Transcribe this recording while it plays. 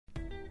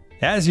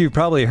As you've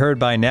probably heard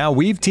by now,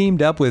 we've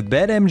teamed up with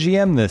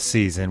BetMGM this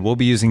season. We'll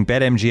be using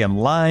BetMGM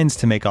lines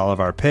to make all of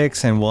our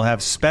picks, and we'll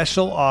have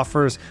special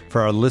offers for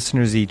our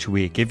listeners each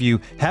week. If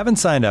you haven't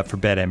signed up for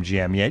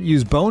BetMGM yet,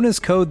 use bonus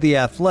code The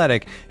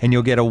Athletic, and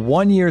you'll get a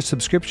 1-year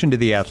subscription to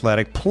The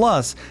Athletic,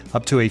 plus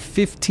up to a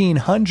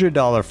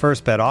 $1,500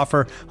 first bet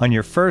offer on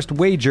your first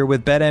wager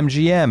with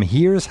BetMGM.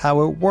 Here's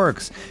how it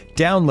works.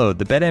 Download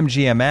the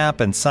BetMGM app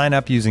and sign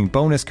up using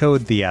bonus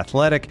code The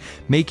Athletic.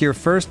 Make your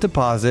first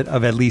deposit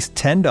of at least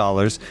 $10.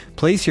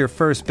 Place your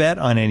first bet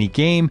on any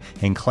game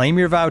and claim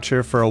your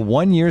voucher for a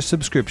 1-year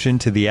subscription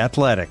to The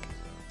Athletic.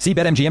 See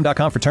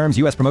BetMGM.com for terms.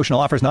 U.S. promotional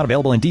offers not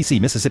available in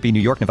D.C., Mississippi, New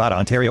York, Nevada,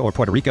 Ontario, or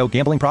Puerto Rico.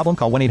 Gambling problem?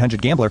 Call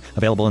 1-800-GAMBLER.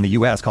 Available in the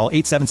U.S. Call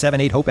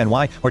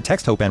 877-8-HOPE-NY or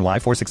text HOPE-NY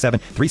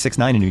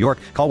 467-369 in New York.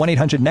 Call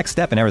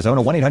 1-800-NEXT-STEP in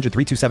Arizona.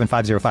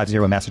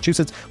 1-800-327-5050 in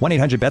Massachusetts.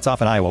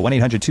 1-800-BETS-OFF in Iowa.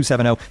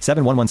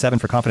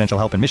 1-800-270-7117 for confidential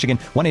help in Michigan.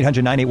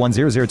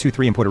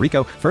 1-800-981-0023 in Puerto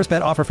Rico. First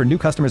bet offer for new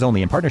customers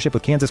only in partnership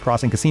with Kansas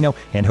Crossing Casino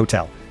and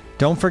Hotel.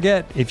 Don't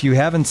forget, if you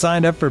haven't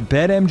signed up for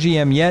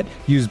BetMGM yet,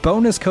 use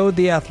bonus code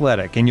The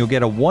Athletic, and you'll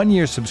get a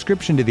 1-year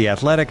subscription to The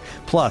Athletic,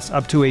 plus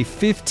up to a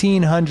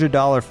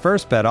 $1,500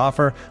 first bet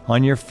offer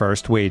on your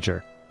first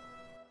wager.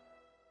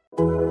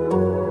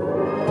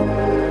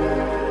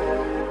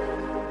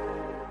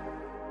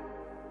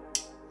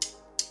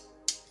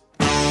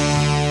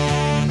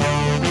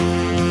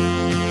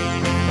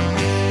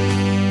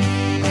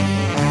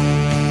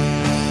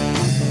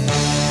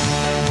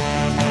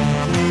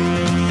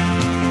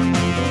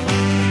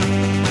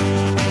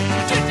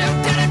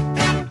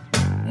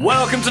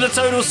 Welcome to the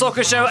Total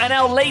Soccer Show and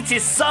our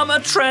latest summer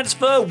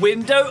transfer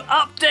window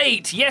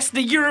update. Yes,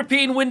 the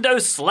European window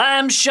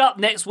slams shut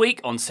next week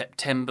on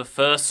September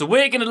 1st, so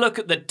we're going to look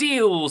at the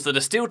deals that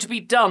are still to be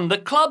done, the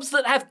clubs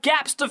that have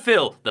gaps to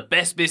fill, the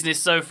best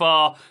business so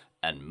far,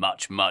 and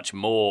much, much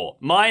more.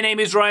 My name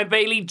is Ryan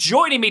Bailey.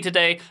 Joining me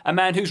today, a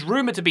man who's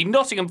rumoured to be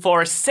Nottingham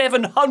Forest's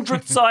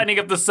 700th signing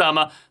of the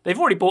summer. They've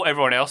already bought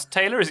everyone else.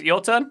 Taylor, is it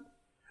your turn?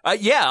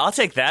 Yeah, I'll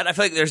take that. I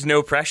feel like there's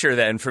no pressure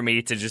then for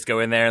me to just go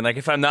in there and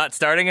if I'm not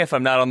starting, if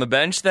I'm not on the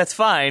bench, that's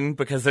fine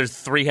because there's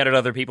 300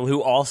 other people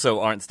who also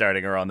aren't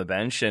starting or on the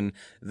bench and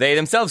they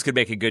themselves could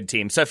make a good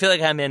team. So I feel like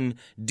I'm in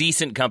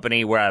decent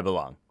company where I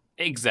belong.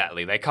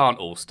 Exactly. They can't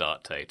all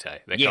start, Tay-Tay.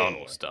 They can't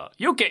all start.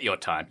 You'll get your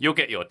time.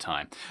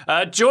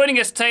 Joining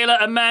us, Taylor,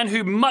 a man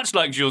who, much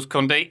like Jules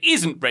Koundé,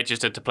 isn't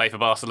registered to play for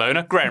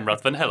Barcelona. Graham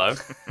Ruthven, hello.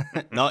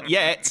 Not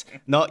yet.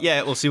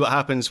 We'll see what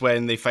happens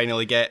when they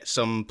finally get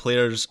some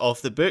players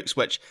off the books,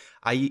 which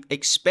I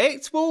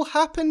expect will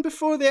happen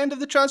before the end of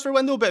the transfer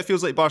window, but it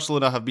feels like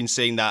Barcelona have been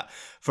saying that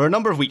for a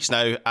number of weeks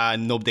now,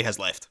 and nobody has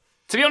left.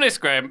 To be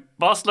honest, Graham,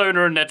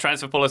 Barcelona and their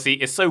transfer policy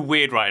is so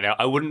weird right now.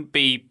 I wouldn't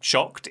be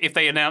shocked if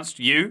they announced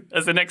you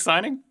as the next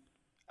signing.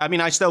 I mean,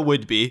 I still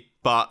would be,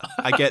 but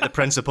I get the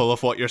principle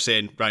of what you're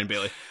saying, Ryan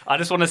Bailey. I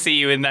just want to see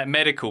you in that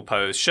medical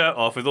pose, shirt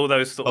off, with all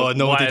those sort of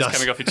wires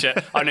coming off your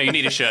chest. Oh, no, you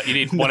need a shirt. You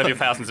need one of your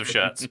thousands of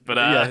shirts.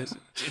 But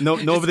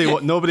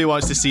nobody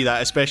wants to see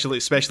that,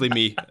 especially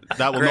me.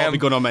 That will not be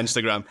going on my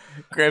Instagram.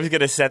 Graham's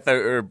going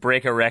to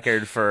break a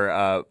record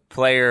for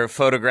player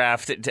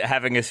photographed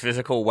having his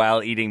physical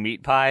while eating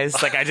meat pies.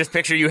 I just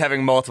picture you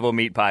having multiple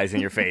meat pies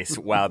in your face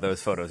while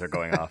those photos are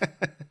going off.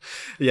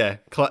 Yeah,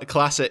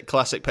 classic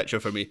picture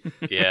for me.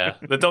 Yeah,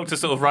 the doctor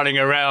sort of running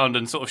around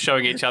and sort of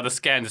showing each other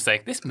scans and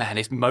saying, this man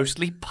is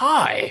mostly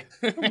pie.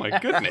 Oh my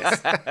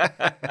goodness.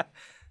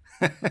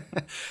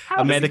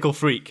 A medical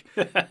freak.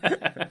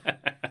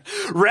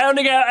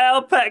 Rounding out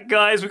our pack,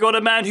 guys, we've got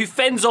a man who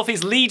fends off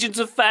his legions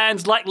of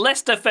fans like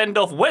Leicester fend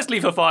off Wesley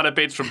Fofana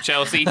bids from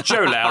Chelsea.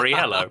 Joe Lowry,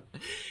 hello.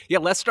 Yeah,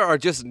 Leicester are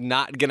just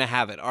not going to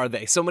have it, are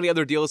they? So many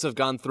other deals have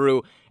gone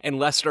through, and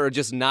Leicester are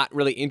just not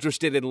really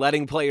interested in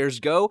letting players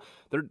go.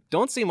 They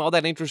don't seem all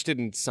that interested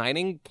in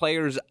signing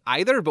players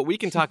either, but we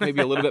can talk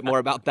maybe a little bit more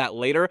about that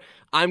later.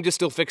 I'm just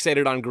still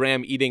fixated on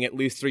Graham eating at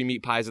least 3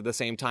 meat pies at the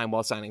same time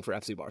while signing for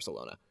FC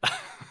Barcelona.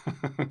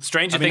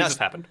 Stranger things have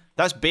happened.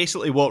 That's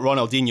basically what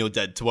Ronaldinho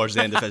did towards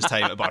the end of his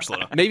time at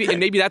Barcelona.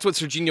 Maybe that's what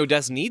Serginho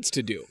Dest needs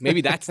to do.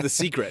 Maybe that's the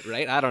secret,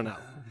 right? I don't know.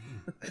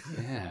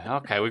 Yeah,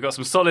 okay, we've got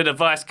some solid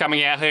advice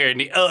coming out here in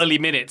the early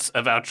minutes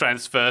of our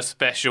transfer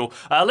special.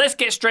 Let's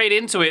get straight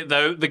into it,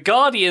 though. The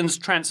Guardian's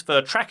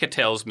transfer tracker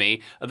tells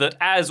me that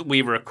as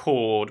we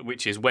record,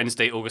 which is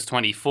Wednesday, August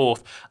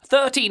 24th,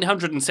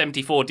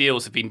 1,374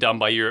 deals have been done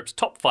by Europe's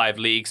top 5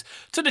 leagues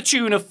to the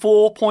tune of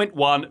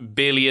 $4.1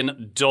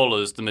 billion.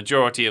 The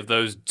majority of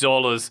those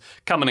dollars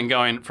coming and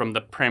going from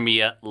the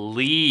Premier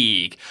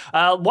League.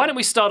 Why don't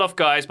we start off,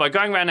 guys, by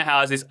going around the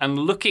houses and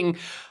looking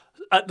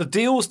at the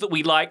deals that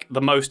we like the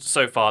most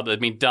so far that have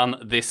been done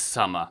this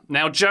summer.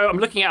 Now, Joe, I'm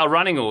looking at our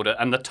running order,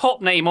 and the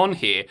top name on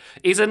here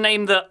is a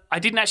name that I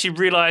didn't actually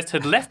realise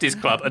had left his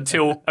club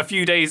until a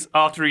few days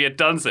after he had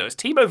done so. It's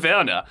Timo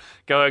Werner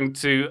going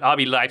to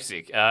RB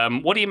Leipzig.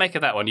 What do you make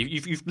of that one?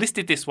 You've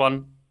listed this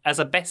one as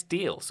a best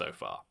deal so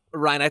far.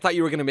 Ryan, I thought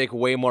you were going to make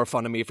way more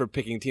fun of me for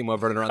picking Timo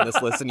Werner on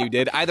this list than you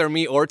did. Either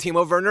me or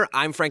Timo Werner.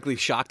 I'm frankly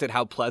shocked at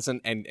how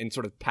pleasant and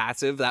sort of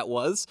passive that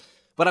was.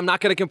 but I'm not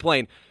going to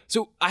complain.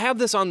 So I have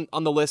this on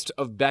the list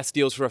of best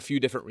deals for a few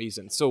different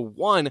reasons. So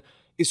one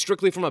is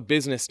strictly from a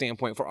business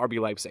standpoint for RB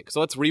Leipzig. So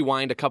let's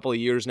rewind a couple of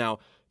years now.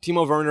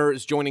 Timo Werner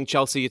is joining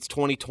Chelsea. It's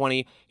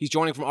 2020. He's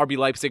joining from RB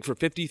Leipzig for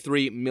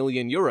 53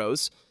 million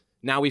euros.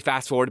 Now we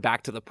fast forward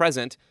back to the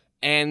present,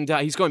 and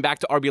he's going back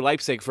to RB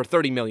Leipzig for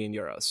 30 million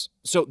euros.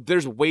 So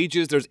there's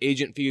wages, there's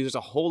agent fees, there's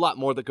a whole lot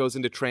more that goes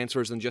into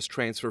transfers than just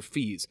transfer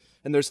fees.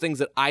 And there's things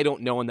that I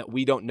don't know and that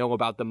we don't know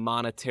about the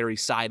monetary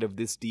side of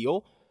this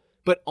deal.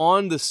 But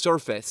on the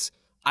surface,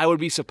 I would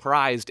be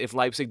surprised if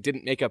Leipzig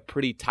didn't make a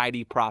pretty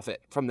tidy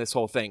profit from this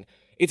whole thing.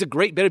 It's a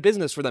great bit of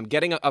business for them,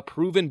 getting a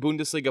proven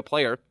Bundesliga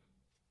player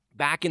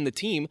back in the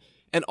team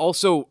and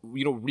also,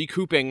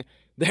 recouping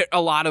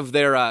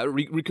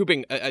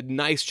recouping a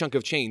nice chunk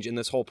of change in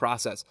this whole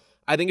process.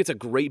 I think it's a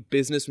great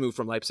business move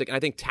from Leipzig, and I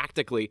think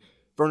tactically,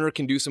 Werner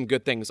can do some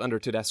good things under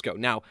Tedesco.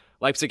 Now,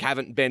 Leipzig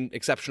haven't been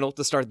exceptional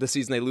to start the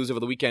season. They lose over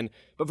the weekend,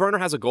 but Werner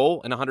has a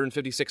goal in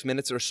 156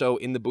 minutes or so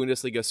in the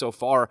Bundesliga so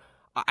far.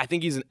 I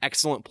think he's an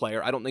excellent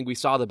player. I don't think we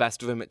saw the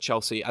best of him at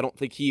Chelsea. I don't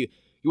think he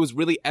was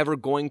really ever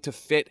going to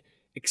fit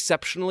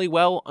exceptionally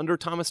well under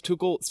Thomas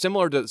Tuchel,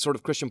 similar to sort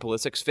of Christian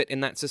Pulisic's fit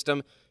in that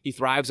system. He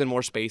thrives in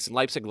more space, and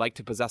Leipzig like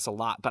to possess a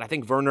lot, but I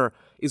think Werner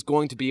is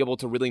going to be able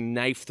to really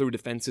knife through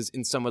defenses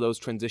in some of those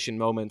transition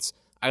moments.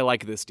 I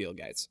like this deal,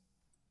 guys.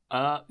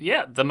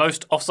 The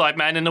most offside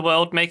man in the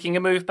world making a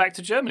move back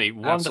to Germany.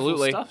 Wonderful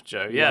Absolutely. Stuff,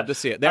 Joe. Yeah, love to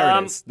see it. There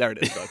it is. There it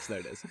is, folks. There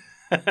it is.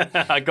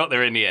 I got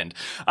there in the end.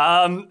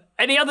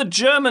 Any other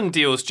German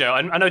deals, Joe?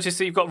 I noticed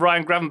that you've got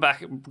Ryan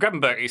Gravenberch,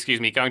 going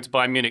to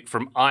Bayern Munich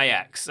from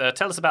Ajax.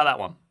 Tell us about that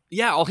one.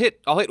 Yeah, I'll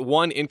hit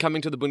one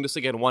incoming to the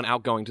Bundesliga and one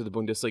outgoing to the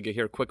Bundesliga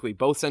here quickly.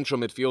 Both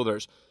central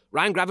midfielders.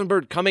 Ryan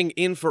Gravenberch coming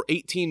in for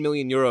 18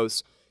 million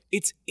euros.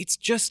 It's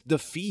just the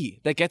fee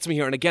that gets me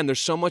here. And again, there's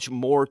so much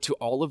more to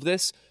all of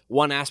this.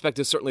 One aspect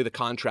is certainly the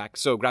contract.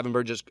 So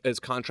Gravenberch's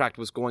contract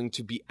was going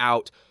to be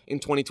out in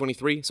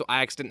 2023. So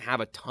Ajax didn't have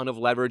a ton of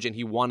leverage and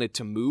he wanted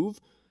to move.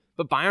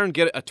 But Bayern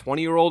get a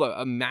 20-year-old,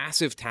 a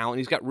massive talent.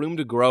 He's got room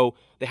to grow.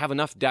 They have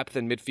enough depth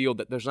in midfield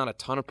that there's not a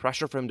ton of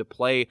pressure for him to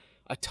play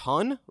a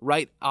ton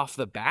right off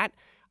the bat.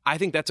 I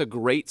think that's a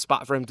great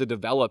spot for him to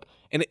develop.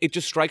 And it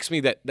just strikes me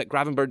that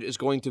Gravenberch is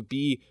going to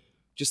be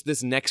just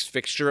this next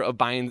fixture of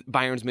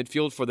Bayern's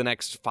midfield for the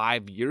next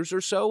 5 years or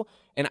so.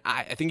 And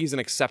I think he's an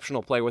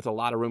exceptional player with a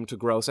lot of room to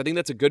grow. So I think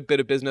that's a good bit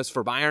of business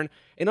for Bayern.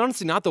 And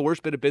honestly, not the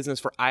worst bit of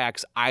business for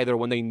Ajax either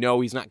when they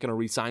know he's not going to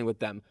re-sign with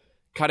them.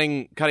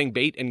 Cutting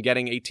bait and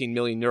getting 18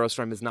 million euros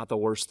from him is not the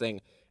worst thing.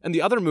 And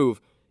the other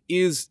move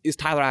is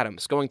Tyler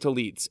Adams going to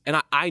Leeds.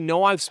 And I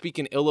know I've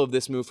spoken ill of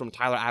this move from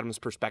Tyler Adams'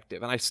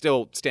 perspective, and I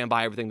still stand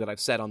by everything that I've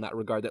said on that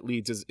regard, that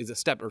Leeds is a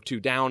step or two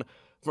down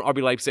from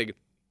RB Leipzig.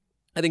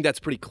 I think that's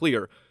pretty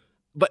clear.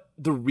 But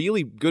the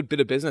really good bit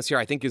of business here,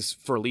 I think, is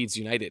for Leeds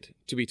United,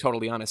 to be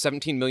totally honest.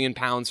 £17 million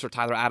for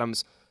Tyler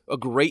Adams, a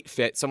great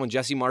fit, someone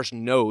Jesse Marsch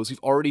knows. We've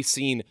already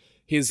seen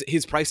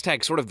his price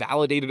tag sort of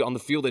validated on the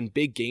field in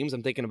big games.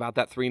 I'm thinking about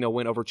that 3-0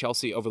 win over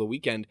Chelsea over the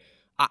weekend.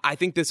 I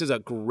think this is a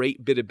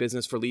great bit of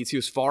business for Leeds. He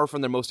was far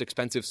from their most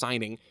expensive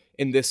signing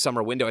in this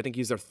summer window. I think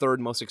he's their third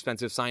most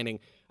expensive signing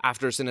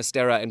after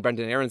Sinisterra and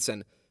Brendan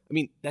Aronson. I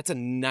mean, that's a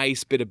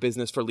nice bit of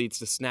business for Leeds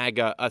to snag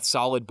a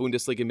solid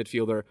Bundesliga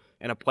midfielder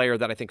and a player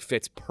that I think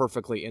fits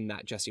perfectly in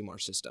that Jesse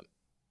Marsch system.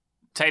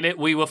 Taylor,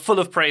 we were full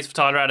of praise for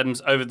Tyler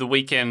Adams over the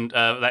weekend,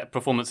 that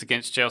performance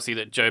against Chelsea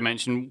that Joe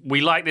mentioned.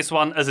 We like this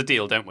one as a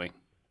deal, don't we?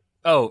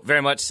 Oh,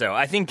 very much so.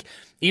 I think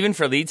even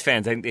for Leeds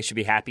fans, I think they should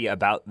be happy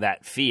about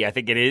that fee. I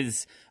think it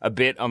is a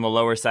bit on the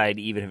lower side,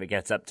 even if it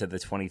gets up to the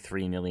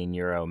 23 million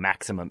euro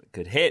maximum it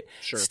could hit.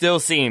 Sure. Still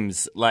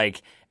seems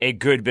like a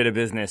good bit of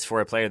business for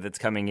a player that's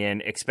coming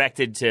in,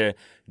 expected to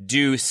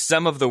do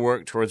some of the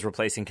work towards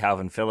replacing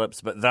Calvin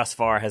Phillips, but thus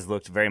far has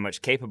looked very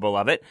much capable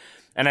of it.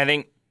 And I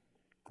think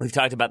we've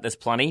talked about this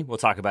plenty. We'll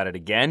talk about it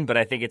again, but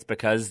I think it's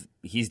because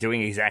he's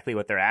doing exactly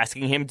what they're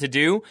asking him to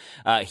do.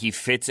 He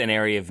fits an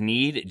area of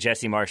need.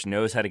 Jesse Marsch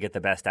knows how to get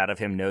the best out of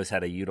him, knows how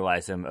to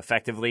utilize him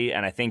effectively,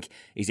 and I think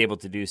he's able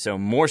to do so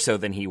more so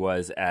than he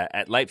was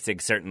at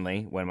Leipzig,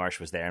 certainly, when Marsch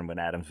was there and when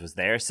Adams was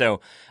there.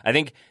 So I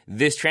think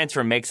this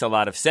transfer makes a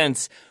lot of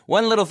sense.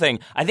 One little thing,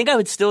 I think I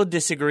would still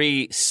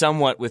disagree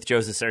somewhat with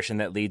Joe's assertion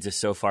that Leeds is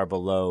so far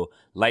below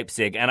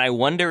Leipzig, and I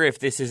wonder if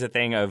this is a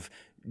thing of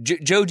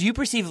Joe, do you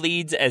perceive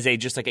Leeds as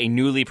just a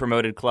newly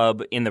promoted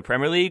club in the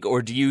Premier League,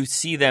 or do you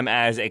see them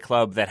as a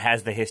club that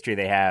has the history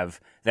they have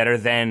that are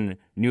then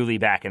newly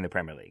back in the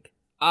Premier League?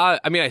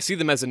 I mean, I see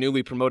them as a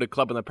newly promoted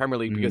club in the Premier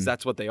League because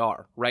that's what they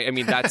are, right? I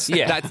mean, that's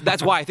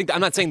that's why I think I'm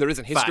not saying there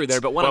isn't history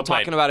there, but when I'm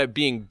talking about it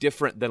being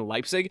different than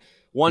Leipzig,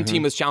 one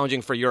team is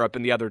challenging for Europe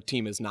and the other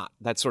team is not.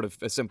 That's sort of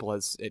as simple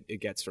as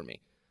it gets for me.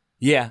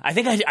 Yeah, I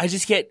think I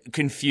just get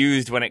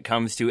confused when it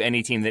comes to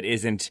any team that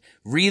isn't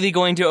really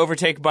going to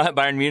overtake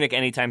Bayern Munich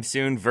anytime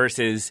soon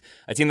versus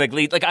a team like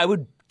Leeds. Like, I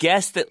would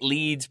guess that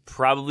Leeds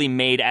probably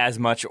made as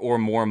much or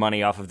more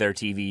money off of their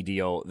TV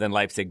deal than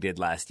Leipzig did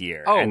last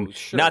year. Oh, and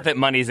sure. Not that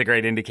money is a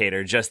great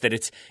indicator, just that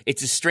it's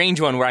a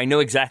strange one where I know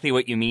exactly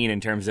what you mean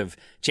in terms of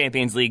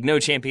Champions League, no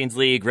Champions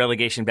League,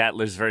 relegation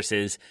battlers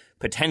versus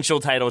potential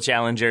title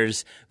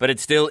challengers, but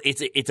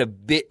it's a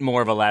bit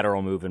more of a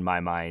lateral move in my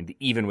mind,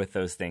 even with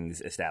those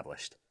things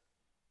established.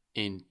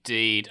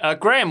 Indeed.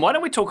 Graham, why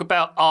don't we talk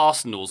about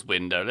Arsenal's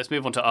window? Let's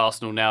move on to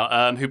Arsenal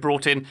now, who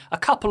brought in a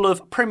couple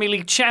of Premier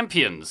League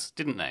champions,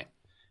 didn't they?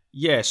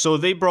 Yeah, so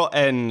they brought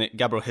in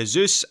Gabriel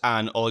Jesus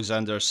and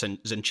Alexander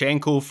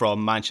Zinchenko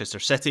from Manchester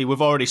City.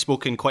 We've already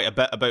spoken quite a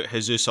bit about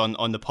Jesus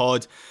on the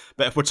pod,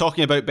 but if we're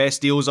talking about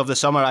best deals of the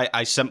summer,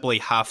 I simply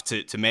have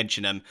to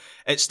mention him.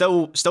 It's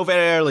still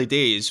very early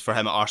days for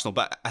him at Arsenal,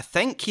 but I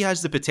think he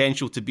has the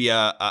potential to be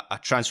a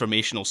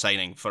transformational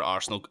signing for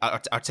Arsenal.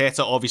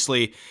 Arteta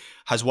obviously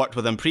has worked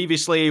with him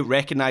previously,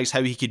 recognised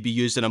how he could be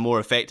used in a more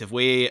effective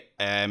way,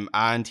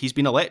 and he's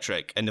been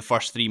electric in the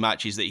first 3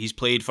 matches that he's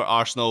played for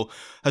Arsenal.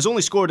 Has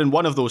only scored in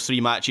one of those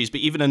 3 matches, but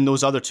even in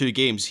those other 2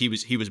 games, he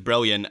was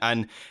brilliant.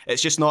 And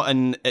it's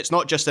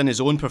not just in his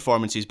own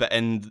performances, but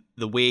in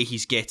the way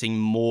he's getting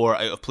more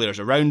out of players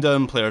around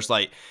him, players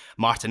like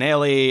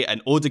Martinelli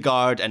and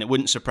Odegaard, and it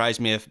wouldn't surprise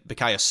me if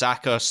Bukayo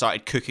Saka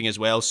started cooking as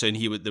well soon.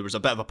 There was a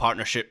bit of a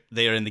partnership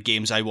there in the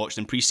games I watched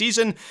in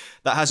pre-season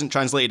that hasn't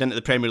translated into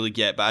the Premier League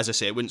yet, but as I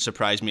say, it wouldn't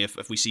surprise me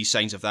if we see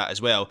signs of that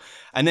as well.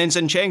 And then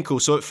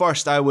Zinchenko. So at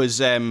first I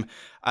was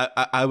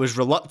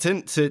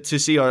reluctant to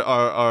see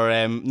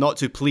or not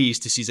too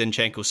pleased to see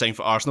Zinchenko sign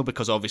for Arsenal,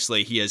 because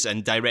obviously he is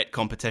in direct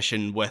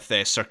competition with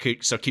Sir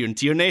Kieran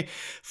Tierney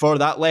for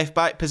that left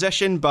back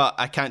position, but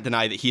I can't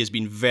deny that he has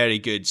been very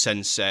good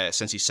since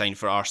he signed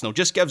for Arsenal.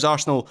 Just gives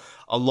Arsenal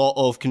a lot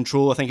of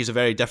control. I think he's a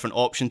very different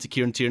option to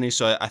Kieran Tierney,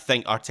 so I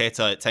think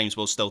Arteta at times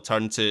will still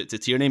turn to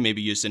Tierney,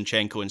 maybe use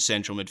Zinchenko in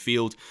central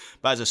midfield.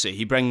 But as I say,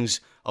 he brings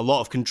a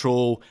lot of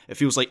control. It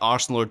feels like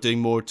Arsenal are doing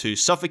more to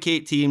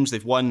suffocate teams.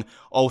 They've won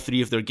all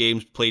 3 of their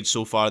games played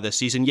so far this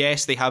season.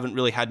 Yes, they haven't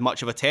really had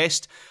much of a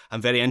test.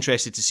 I'm very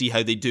interested to see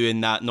how they do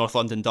in that North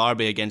London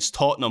derby against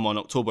Tottenham on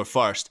October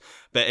 1st.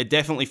 But it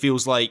definitely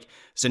feels like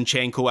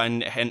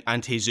Zinchenko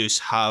and Jesus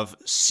have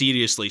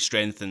seriously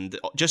strengthened.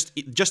 Just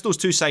those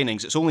 2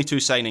 signings. It's only 2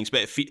 signings,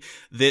 but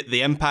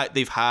the impact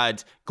they've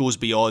had goes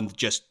beyond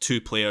just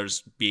 2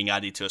 players being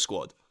added to a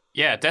squad.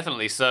 Yeah,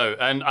 definitely so.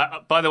 And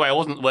by the way, I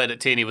wasn't aware that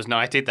Tierney was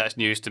knighted. That's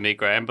news to me,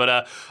 Graham.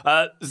 But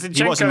Zinchenko...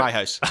 He was in my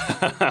house.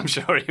 I'm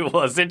sure he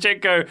was.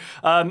 Zinchenko,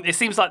 it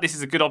seems like this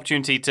is a good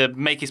opportunity to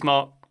make his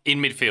mark in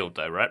midfield,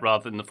 though, right?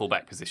 Rather than the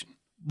fullback position.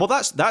 Well,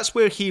 that's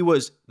where he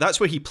was. That's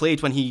where he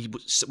played when he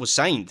was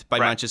signed by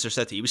Manchester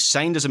City. He was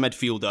signed as a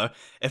midfielder.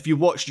 If you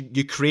watched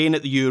Ukraine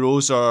at the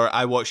Euros, or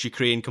I watched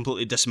Ukraine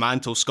completely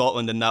dismantle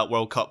Scotland in that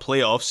World Cup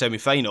playoff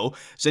semi-final,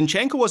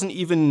 Zinchenko wasn't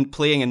even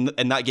playing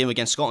in that game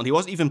against Scotland. He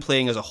wasn't even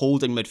playing as a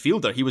holding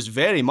midfielder. He was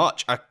very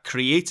much a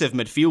creative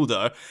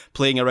midfielder,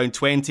 playing around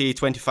 20,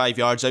 25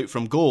 yards out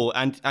from goal,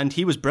 and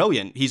he was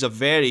brilliant. He's a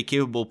very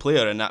capable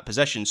player in that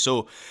position.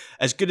 So,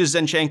 as good as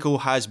Zinchenko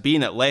has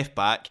been at left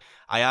back,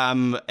 I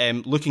am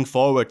looking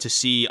forward to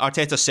see...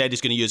 Arteta said he's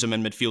going to use him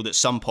in midfield at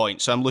some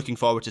point, so I'm looking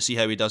forward to see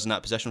how he does in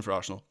that position for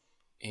Arsenal.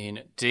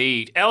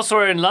 Indeed.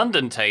 Elsewhere in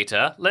London,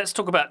 Tater, let's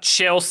talk about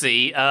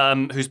Chelsea,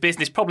 whose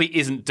business probably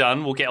isn't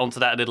done. We'll get onto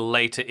that a little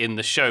later in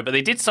the show. But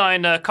they did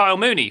sign Kyle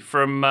Mooney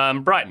from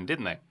Brighton,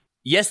 didn't they?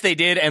 Yes, they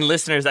did. And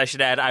listeners, I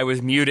should add, I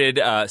was muted,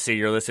 so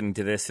you're listening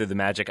to this through the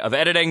magic of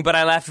editing, but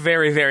I laughed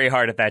very, very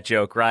hard at that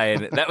joke,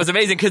 Ryan. That was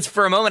amazing, because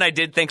for a moment I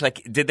did think,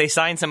 like, did they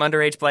sign some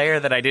underage player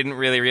that I didn't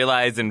really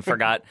realize and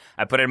forgot?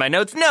 I put it in my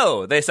notes.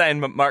 No, they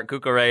signed Marc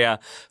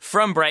Cucurella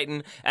from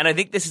Brighton, and I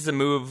think this is a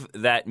move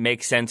that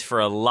makes sense for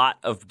a lot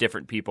of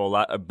different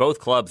people, both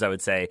clubs, I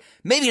would say.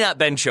 Maybe not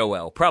Ben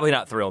Chilwell, probably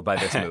not thrilled by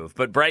this move,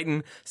 but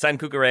Brighton signed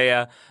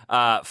Cucurella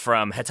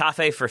from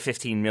Getafe for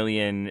 £15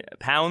 million,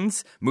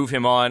 move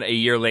him on a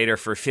year later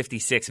for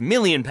 £56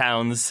 million.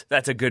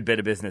 That's a good bit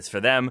of business for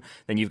them.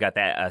 Then you've got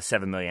that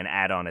 $7 million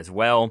add-on as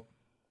well.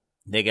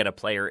 They get a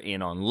player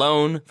in on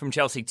loan from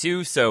Chelsea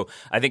too, so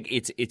I think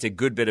it's a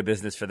good bit of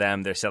business for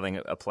them. They're selling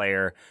a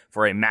player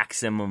for a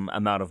maximum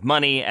amount of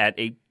money at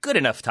a good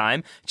enough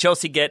time.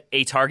 Chelsea get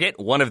a target,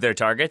 one of their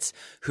targets,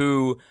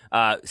 who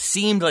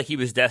seemed like he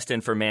was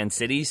destined for Man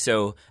City,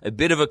 so a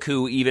bit of a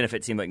coup, even if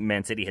it seemed like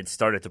Man City had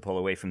started to pull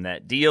away from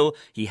that deal.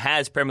 He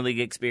has Premier League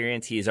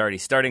experience. He is already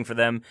starting for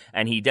them,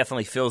 and he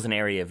definitely fills an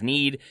area of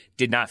need.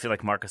 Did not feel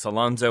like Marcus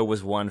Alonso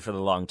was one for the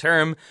long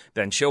term.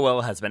 Ben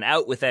Chilwell has been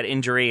out with that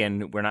injury,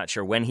 and we're not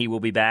sure when he will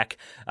be back.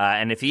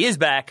 And if he is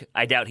back,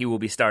 I doubt he will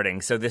be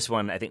starting. So this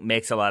one, I think,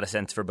 makes a lot of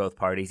sense for both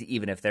parties,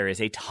 even if there is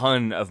a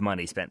ton of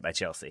money spent by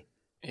Chelsea.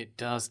 It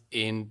does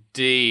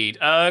indeed.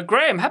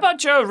 Graham, how about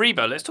Joe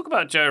Aribo? Let's talk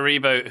about Joe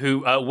Aribo, who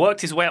worked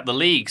his way up the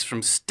leagues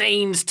from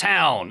Staines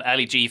Town.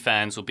 Ali G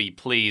fans will be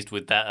pleased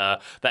with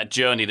that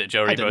journey that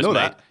Joe Aribo has made.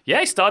 That.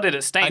 Yeah, he started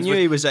at Staines. I knew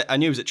he was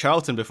at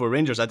Charlton before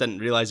Rangers. I didn't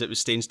realise it was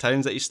Staines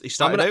Town that he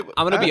started out.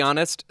 I'm going to be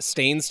honest.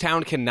 Staines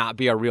Town cannot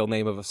be a real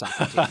name of a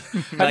soccer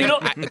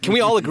team. Can we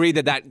all agree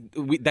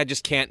that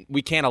just can't?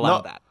 We can't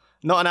allow that.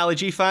 Not an Ali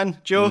G fan,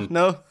 Joe?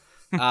 No?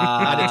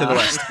 Add it to the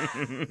list.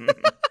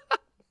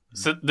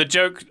 So the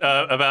joke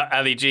about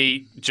Ali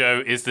G,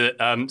 Joe, is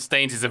that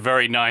Staines is a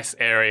very nice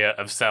area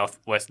of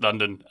southwest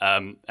London,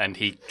 and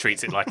he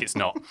treats it like it's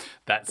not.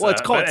 That's Well,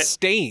 it's called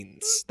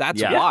Staines.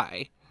 That's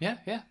why. Yeah.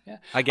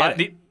 I get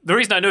it. The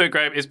reason I knew it,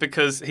 Graham, is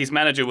because his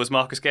manager was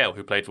Marcus Gale,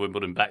 who played for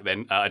Wimbledon back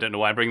then. I don't know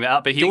why I'm bringing that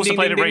up, but he also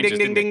played at Rangers,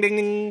 didn't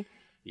he?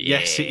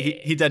 Yes,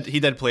 he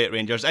did play at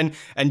Rangers. And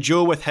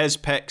Joe, with his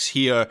picks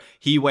here,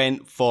 he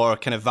went for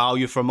kind of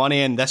value for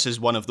money, and this is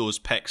one of those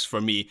picks for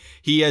me.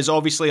 He is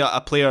obviously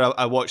a player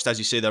I watched, as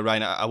you say there,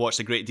 Ryan, I watched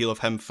a great deal of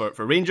him for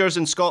Rangers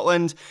in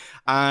Scotland,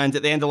 and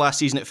at the end of last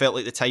season it felt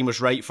like the time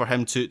was right for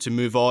him to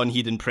move on.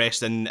 He'd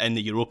impressed in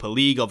the Europa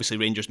League, obviously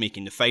Rangers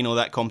making the final of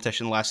that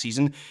competition last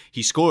season.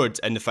 He scored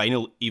in the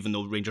final, even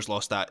though Rangers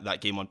lost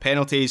that game on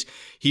penalties.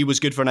 He was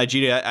good for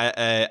Nigeria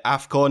at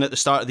AFCON at the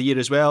start of the year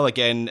as well.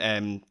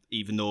 Again,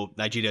 even though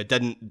Nigeria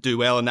didn't do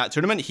well in that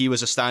tournament, he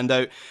was a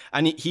standout,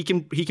 and he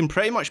can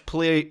pretty much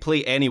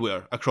play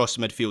anywhere across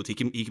the midfield.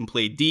 He can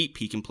play deep,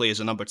 he can play as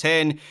a number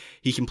 10,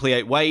 he can play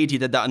out wide. He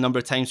did that a number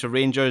of times for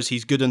Rangers.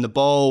 He's good on the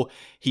ball.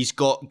 He's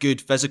got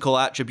good physical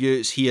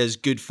attributes. He is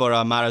good for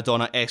a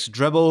Maradona-esque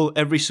dribble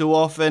every so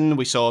often.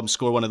 We saw him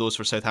score one of those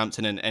for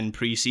Southampton in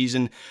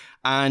pre-season.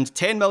 And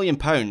 £10 million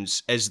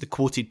is the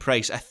quoted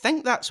price. I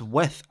think that's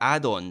with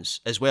add-ons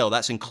as well.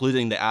 That's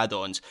including the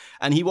add-ons.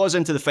 And he was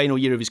into the final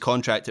year of his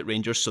contract at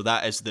Rangers, so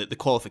that is the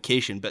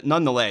qualification. But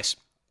nonetheless,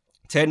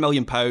 £10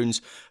 million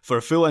for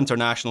a full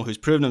international who's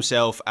proven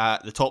himself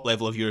at the top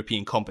level of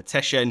European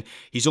competition.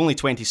 He's only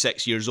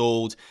 26 years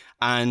old,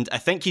 and I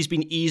think he's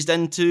been eased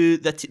into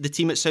the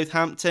team at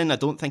Southampton. I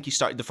don't think he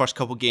started the first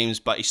couple games,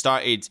 but he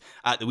started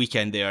at the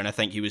weekend there, and I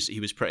think he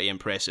was pretty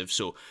impressive.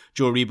 So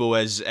Joe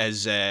Aribo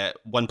is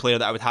one player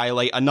that I would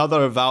highlight.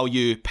 Another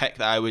value pick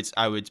that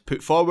I would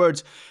put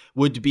forward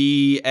would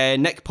be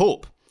Nick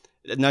Pope.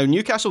 Now,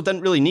 Newcastle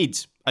didn't really need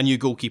a new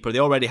goalkeeper. They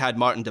already had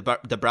Martin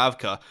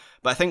Dubravka.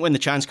 But I think when the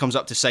chance comes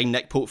up to sign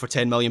Nick Pope for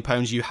 £10 million,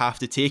 you have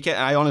to take it.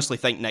 And I honestly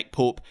think Nick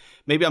Pope,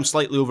 maybe I'm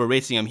slightly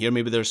overrating him here.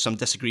 Maybe there's some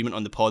disagreement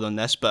on the pod on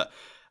this, but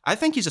I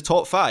think he's a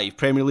top 5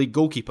 Premier League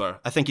goalkeeper.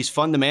 I think his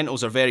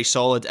fundamentals are very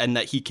solid in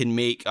that he can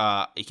make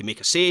a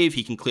save,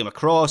 he can claim a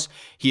cross,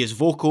 he is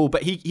vocal,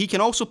 but he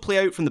can also play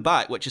out from the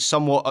back, which is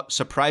somewhat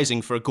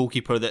surprising for a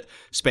goalkeeper that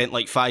spent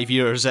like 5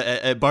 years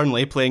at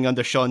Burnley playing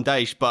under Sean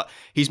Dyche. But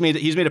he's made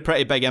a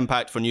pretty big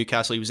impact for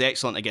Newcastle. He was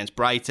excellent against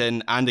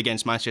Brighton and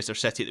against Manchester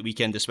City at the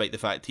weekend, despite the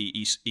fact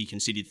he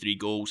conceded 3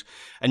 goals.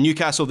 And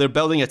Newcastle, they're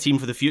building a team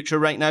for the future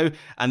right now,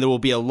 and there will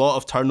be a lot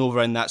of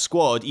turnover in that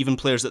squad. Even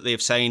players that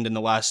they've signed in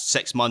the last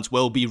 6 months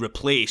will be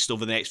replaced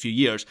over the next few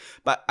years.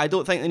 But I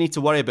don't think they need to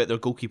worry about their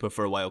goalkeeper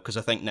for a while, because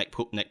I think Nick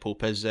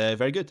Pope is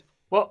very good.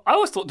 Well, I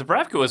always thought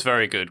Dubravka was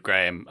very good,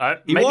 Graham.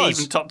 Maybe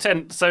even top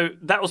 10. So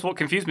that was what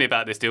confused me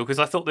about this deal, because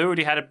I thought they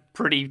already had a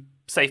pretty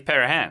safe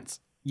pair of hands.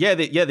 Yeah,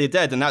 they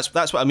did, and that's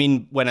what I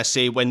mean when I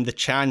say when the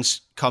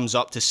chance comes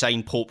up to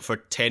sign Pope for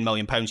 £10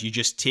 million, you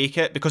just take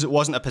it, because it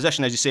wasn't a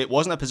position, as you say, it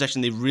wasn't a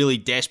position they really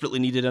desperately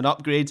needed an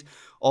upgrade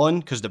on,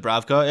 because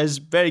Dubravka is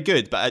very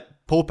good, but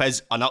Pope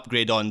is an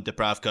upgrade on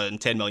Dubravka, and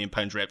 £10 million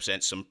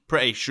represents some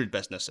pretty shrewd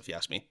business, if you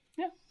ask me.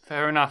 Yeah.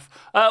 Fair enough.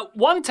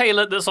 One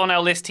Taylor that's on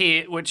our list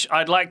here, which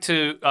I'd like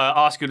to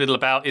ask you a little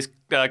about, is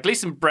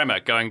Gleison Bremer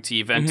going to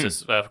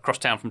Juventus across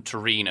town from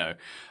Torino.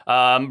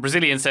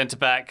 Brazilian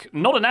centre-back,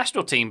 not a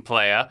national team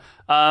player.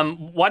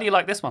 Why do you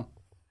like this one?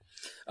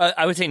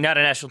 I would say not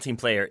a national team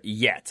player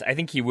yet. I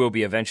think he will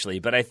be eventually,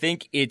 but I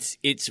think it's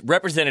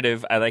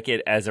representative. I like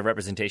it as a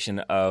representation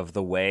of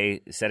the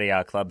way Serie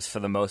A clubs,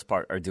 for the most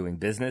part, are doing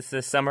business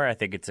this summer. I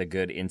think it's a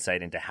good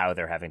insight into how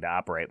they're having to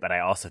operate, but I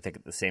also think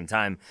at the same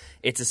time,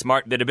 it's a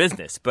smart bit of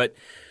business. But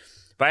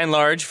by and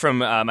large, from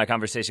my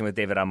conversation with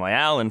David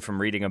Amoyal and from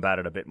reading about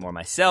it a bit more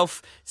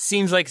myself,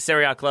 seems like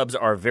Serie A clubs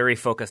are very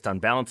focused on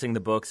balancing the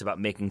books, about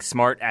making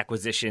smart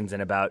acquisitions,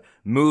 and about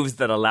moves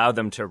that allow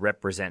them to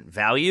represent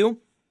value.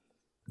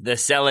 The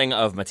selling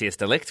of Matthias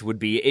de Ligt would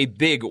be a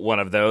big one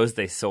of those.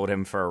 They sold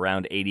him for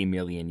around 80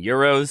 million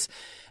euros.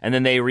 And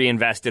then they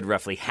reinvested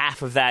roughly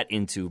half of that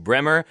into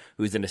Bremer,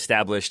 who's an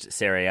established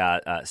Serie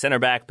A center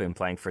back, been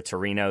playing for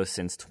Torino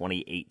since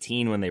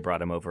 2018 when they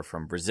brought him over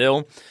from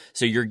Brazil.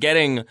 So you're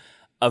getting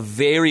a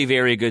very,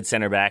 very good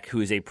center back who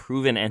is a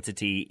proven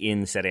entity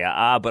in Serie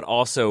A, but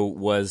also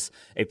was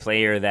a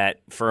player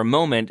that for a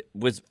moment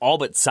was all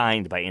but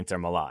signed by Inter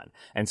Milan.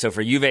 And so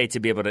for Juve to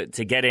be able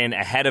to get in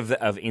ahead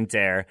of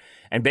Inter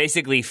and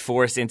basically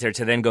force Inter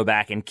to then go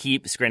back and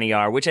keep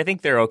Skriniar, which I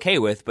think they're okay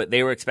with, but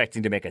they were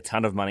expecting to make a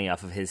ton of money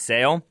off of his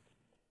sale.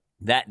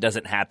 That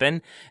doesn't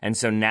happen, and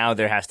so now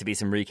there has to be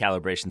some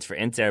recalibrations for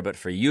Inter, but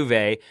for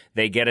Juve,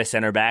 they get a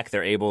center back.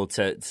 They're able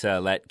to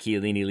let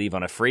Chiellini leave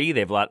on a free.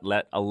 They've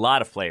let a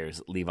lot of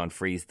players leave on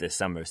frees this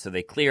summer, so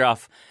they clear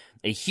off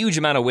a huge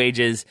amount of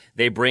wages.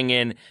 They bring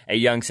in a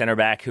young center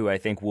back who I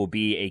think will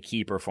be a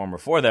key performer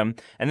for them.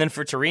 And then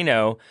for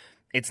Torino,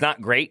 it's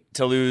not great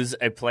to lose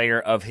a player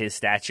of his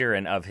stature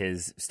and of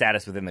his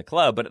status within the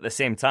club, but at the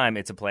same time,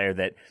 it's a player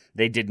that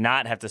they did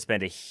not have to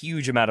spend a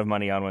huge amount of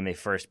money on when they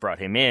first brought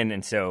him in,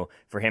 and so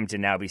for him to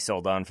now be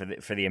sold on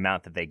for the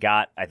amount that they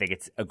got, I think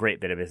it's a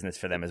great bit of business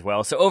for them as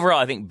well. So overall,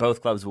 I think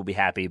both clubs will be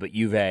happy, but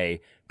Juve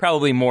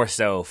probably more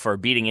so for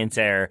beating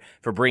Inter,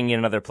 for bringing in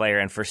another player,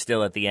 and for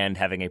still at the end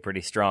having a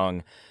pretty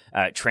strong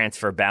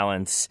transfer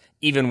balance,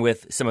 even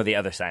with some of the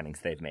other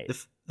signings they've made.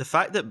 The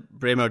fact that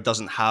Bremer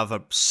doesn't have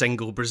a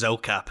single Brazil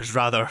cap is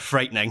rather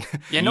frightening.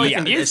 Yeah, no,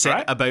 even used,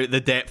 right? About the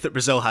depth that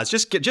Brazil has.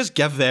 Just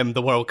give them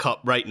the World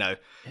Cup right now.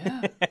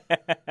 Yeah.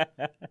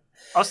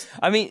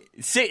 I mean,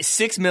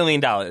 $6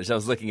 million. I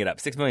was looking it up.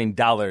 $6 million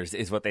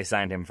is what they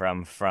signed him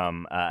from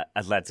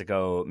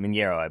Atletico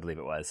Mineiro, I believe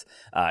it was,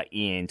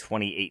 in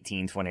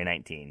 2018,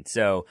 2019.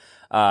 So,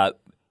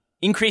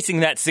 increasing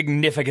that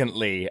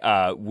significantly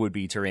would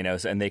be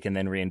Torino's, and they can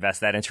then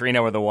reinvest that. And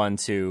Torino were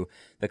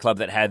the club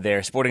that had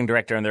their sporting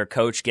director and their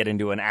coach get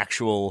into an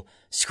actual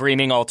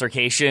screaming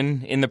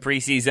altercation in the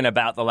preseason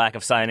about the lack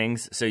of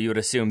signings. So you would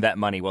assume that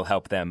money will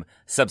help them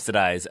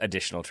subsidize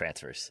additional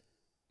transfers.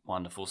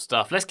 Wonderful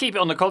stuff. Let's keep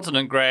it on the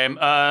continent, Graham.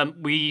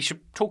 We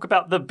should talk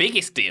about the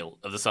biggest deal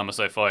of the summer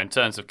so far in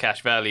terms of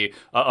cash value.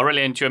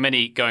 Aurelien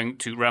Tchouameni going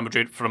to Real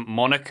Madrid from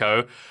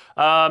Monaco.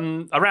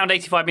 Around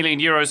 85 million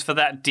euros for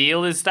that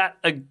deal. Is that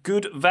a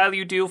good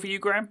value deal for you,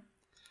 Graham?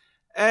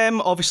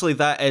 Obviously,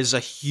 that is a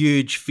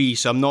huge fee,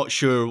 so I'm not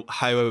sure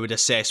how I would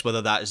assess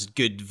whether that is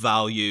good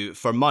value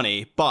for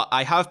money. But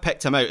I have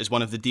picked him out as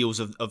one of the deals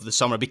of the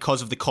summer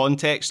because of the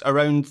context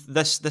around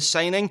this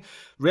signing.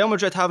 Real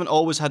Madrid haven't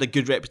always had a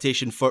good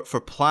reputation for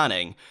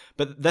planning,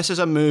 but this is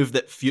a move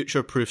that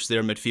future-proofs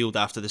their midfield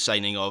after the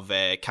signing of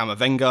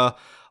Camavinga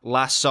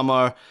last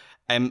summer.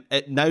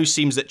 It now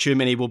seems that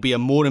Tchouameni will be a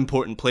more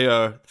important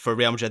player for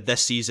Real Madrid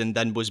this season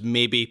than was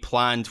maybe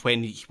planned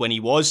when he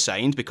was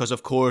signed, because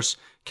of course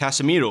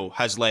Casemiro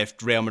has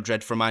left Real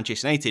Madrid for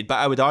Manchester United. But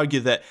I would argue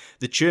that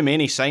the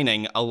Tchouameni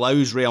signing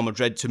allows Real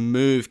Madrid to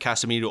move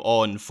Casemiro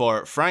on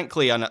for,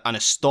 frankly, an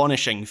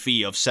astonishing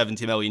fee of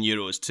 70 million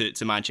euros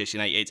to Manchester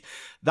United.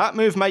 That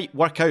move might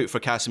work out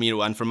for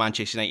Casemiro and for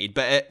Manchester United,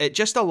 but it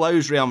just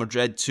allows Real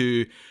Madrid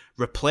to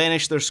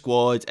replenish their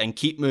squad and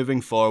keep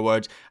moving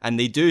forward. And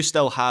they do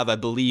still have, I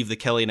believe, the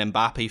Kylian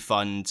Mbappe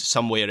fund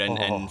somewhere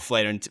in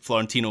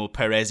Florentino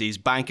Perez's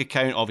bank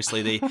account.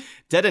 Obviously, they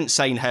didn't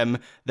sign him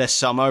this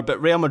summer,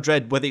 but Real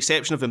Madrid, with the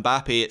exception of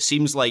Mbappe, it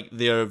seems like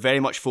they're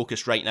very much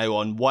focused right now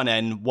on one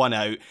in, one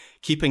out,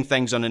 keeping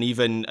things on an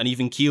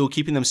even keel,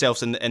 keeping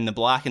themselves in the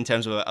black in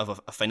terms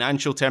of a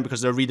financial term, because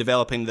they're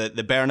redeveloping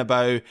the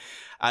Bernabeu.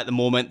 At the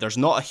moment, there's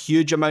not a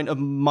huge amount of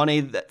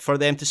money for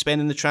them to spend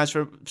in the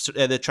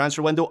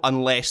transfer window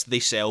unless they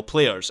sell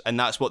players, and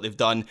that's what they've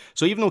done.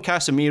 So even though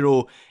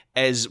Casemiro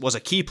was a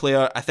key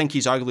player, I think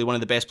he's arguably one of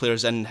the best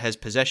players in his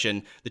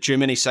position. The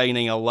Tchouameni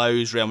signing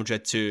allows Real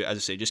Madrid to, as I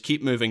say, just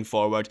keep moving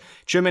forward.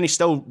 Tchouameni's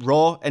still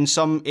raw in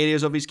some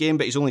areas of his game,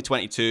 but he's only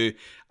 22,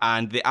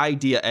 and the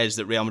idea is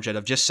that Real Madrid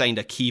have just signed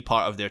a key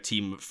part of their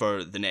team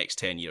for the next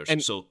 10 years,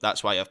 so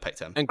that's why I've picked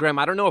him. And Graham,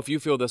 I don't know if you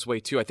feel this way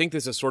too. I think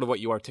this is sort of what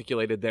you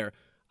articulated there.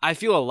 I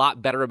feel a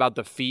lot better about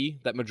the fee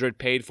that Madrid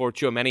paid for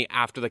Tchouameni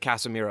after the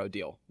Casemiro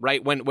deal,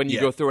 right? When you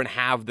go through and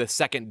have the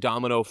second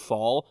domino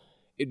fall,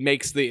 it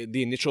makes the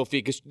initial fee,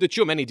 because the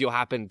Tchouameni deal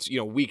happened,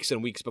 weeks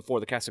and weeks before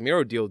the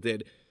Casemiro deal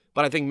did.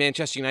 But I think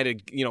Manchester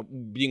United,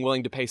 being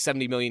willing to pay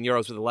 70 million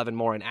euros with 11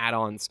 more in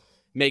add-ons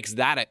makes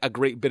that a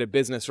great bit of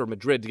business for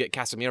Madrid to get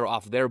Casemiro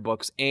off their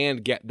books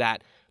and get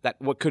that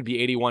what could be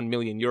 81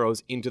 million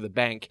euros into the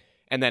bank.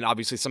 And then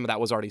obviously some of that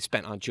was already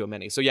spent on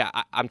Tchouameni. So yeah,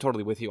 I'm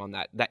totally with you on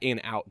that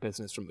in-out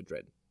business from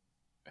Madrid.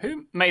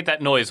 Who made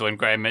that noise when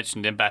Graham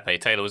mentioned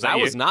Mbappe? Taylor, was that you?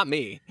 That was not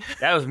me.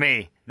 That was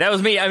me.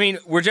 I mean,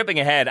 we're jumping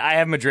ahead. I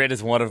have Madrid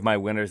as one of my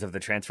winners of the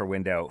transfer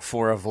window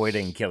for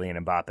avoiding Kylian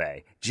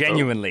Mbappe.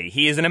 Genuinely.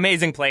 He is an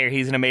amazing player.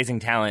 He's an amazing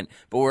talent.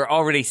 But we're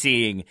already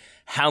seeing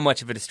how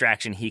much of a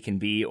distraction he can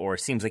be, or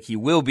seems like he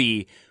will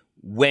be,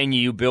 when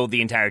you build the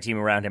entire team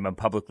around him and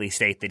publicly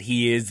state that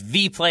he is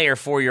the player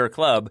for your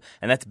club.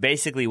 And that's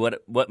basically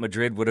what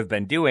Madrid would have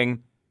been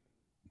doing.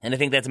 And I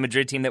think that's a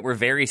Madrid team that were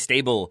very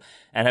stable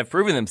and have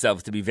proven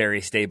themselves to be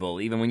very stable.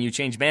 Even when you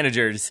change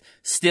managers,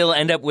 still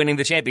end up winning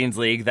the Champions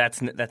League.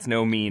 That's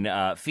no mean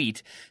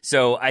feat.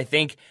 So I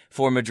think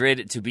for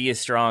Madrid to be as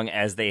strong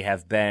as they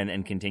have been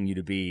and continue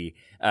to be,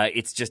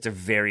 it's just a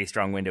very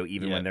strong window,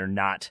 even when they're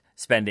not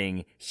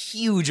spending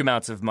huge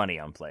amounts of money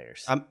on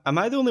players. Am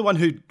I the only one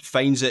who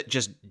finds it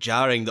just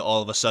jarring that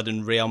all of a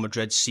sudden Real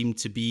Madrid seem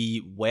to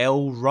be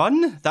well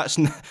run? That's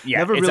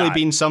never really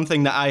been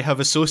something that I have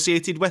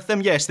associated with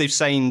them. Yes, they've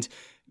signed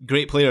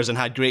great players and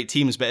had great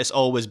teams, but it's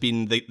always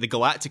been the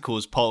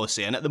Galacticos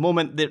policy. And at the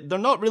moment, they're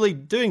not really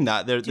doing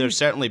that. They're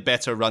certainly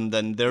better run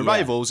than their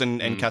rivals in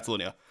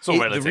Catalonia.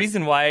 The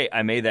reason why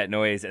I made that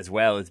noise as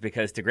well is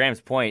because, to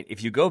Graham's point,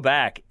 if you go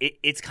back,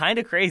 it's kind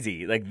of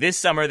crazy. Like this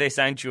summer, they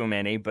signed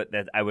Tchouameni, but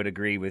that I would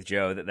agree with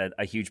Joe that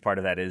a huge part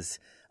of that is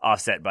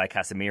offset by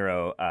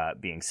Casemiro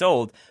being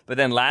sold. But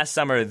then last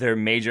summer, their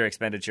major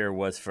expenditure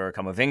was for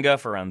Camavinga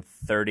for around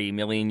 30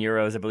 million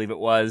euros, I believe it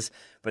was.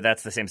 But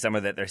that's the same summer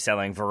that they're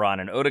selling Varane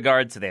and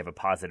Odegaard, so they have a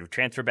positive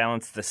transfer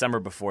balance. The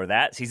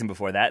season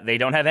before that, they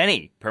don't have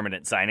any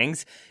permanent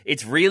signings.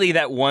 It's really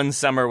that one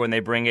summer when they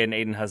bring in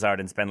Eden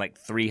Hazard and spend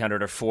like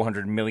 $300 or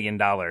 $400 million,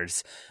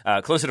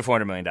 closer to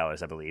 $400 million,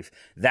 I believe.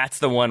 That's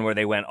the one where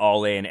they went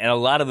all in, and a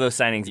lot of those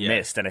signings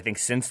missed. And I think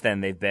since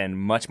then, they've been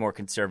much more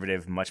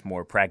conservative, much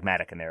more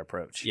pragmatic in their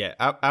approach. Yeah,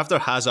 after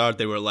Hazard,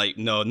 they were like,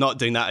 no, not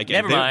doing that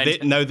again. Never mind.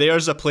 Now,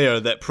 there's a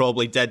player that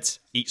probably did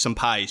eat some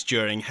pies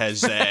during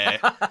his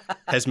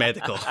his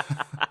medical.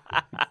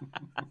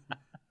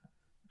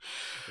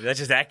 That's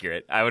just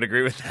accurate. I would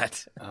agree with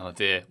that. Oh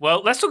dear.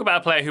 Well, let's talk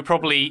about a player who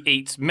probably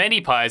eats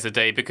many pies a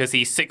day because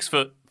he's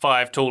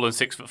 6'5" tall and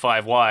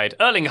 6'5" wide.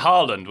 Erling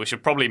Haaland, we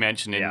should probably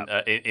mention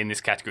in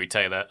this category,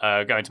 Taylor,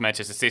 going to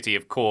Manchester City,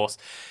 of course.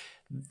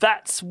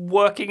 That's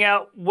working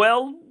out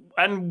well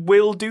and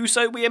will do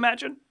so, we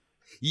imagine.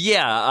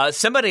 Yeah,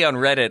 somebody on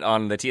Reddit,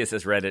 on the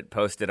TSS Reddit,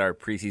 posted our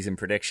preseason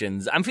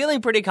predictions. I'm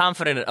feeling pretty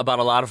confident about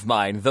a lot of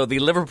mine, though the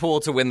Liverpool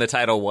to win the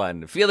title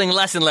won. Feeling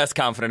less and less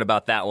confident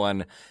about that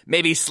one.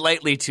 Maybe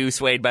slightly too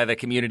swayed by the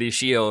Community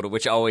Shield,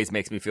 which always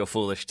makes me feel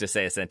foolish to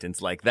say a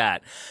sentence like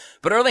that.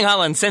 But Erling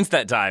Haaland, since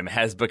that time,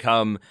 has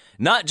become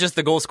not just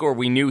the goal scorer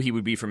we knew he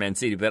would be for Man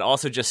City, but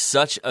also just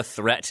such a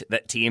threat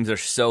that teams are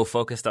so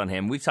focused on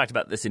him. We've talked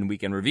about this in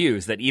weekend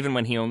reviews, that even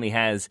when he only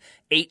has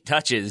 8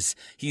 touches,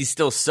 he's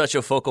still such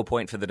a focal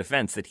point for the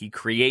defense that he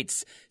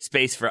creates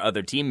space for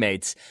other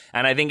teammates.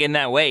 And I think in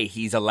that way,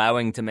 he's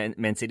allowing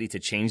Man City to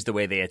change the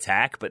way they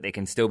attack, but they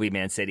can still be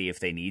Man City if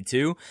they need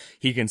to.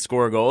 He can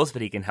score goals,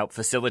 but he can help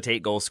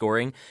facilitate goal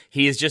scoring.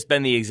 He has just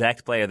been the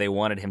exact player they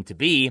wanted him to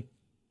be.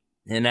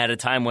 And at a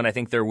time when I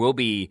think there will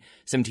be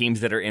some teams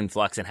that are in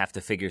flux and have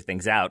to figure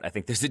things out, I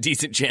think there's a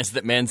decent chance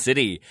that Man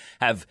City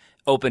have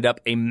opened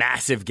up a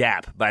massive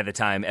gap by the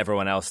time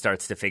everyone else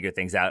starts to figure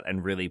things out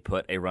and really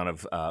put a run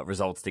of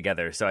results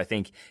together. So I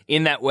think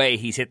in that way,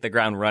 he's hit the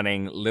ground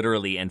running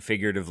literally and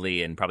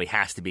figuratively, and probably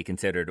has to be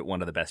considered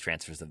one of the best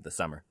transfers of the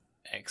summer.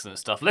 Excellent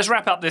stuff. Let's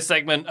wrap up this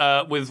segment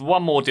with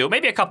one more deal,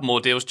 maybe a couple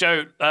more deals.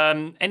 Joe,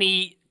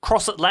 any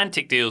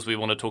cross-Atlantic deals we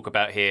want to talk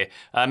about here?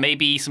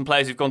 Maybe some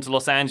players who've gone to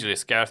Los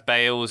Angeles. Gareth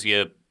Bale's,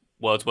 your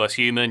world's worst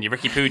human. Your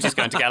Ricky Puig is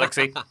going to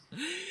Galaxy.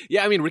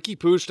 Yeah, I mean, Ricky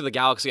Puig to the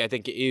Galaxy, I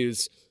think,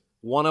 is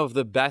one of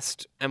the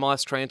best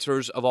MLS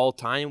transfers of all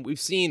time. We've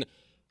seen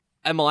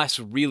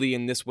MLS really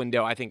in this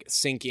window, I think,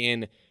 sink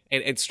in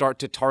and start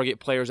to target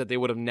players that they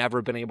would have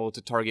never been able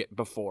to target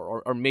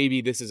before. Or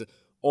maybe this is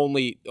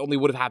only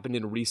would have happened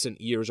in recent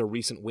years or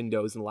recent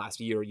windows in the last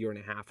year and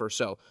a half or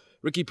so.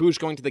 Ricky Puig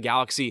going to the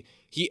Galaxy,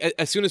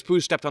 as soon as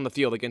Puig stepped on the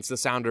field against the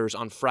Sounders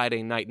on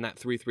Friday night in that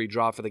 3-3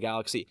 draw for the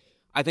Galaxy,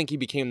 I think he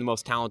became the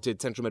most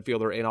talented central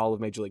midfielder in all of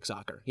Major League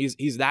Soccer.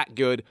 He's that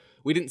good.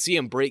 We didn't see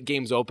him break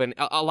games open.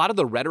 A lot of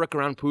the rhetoric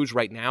around Puig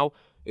right now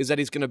is that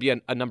he's going to be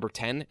a number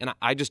 10, and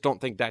I just don't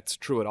think that's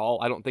true at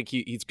all. I don't think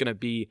he's going to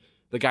be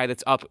the guy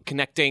that's up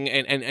connecting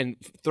and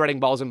threading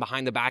balls in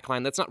behind the back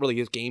line. That's not really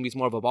his game. He's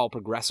more of a ball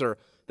progressor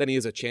than he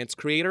is a chance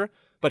creator,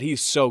 but he's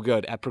so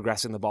good at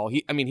progressing the ball.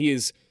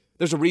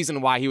 There's a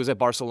reason why he was at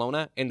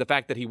Barcelona, and the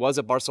fact that he was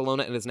at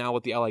Barcelona and is now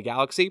with the LA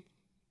Galaxy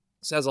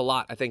says a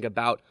lot, I think,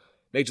 about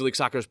Major League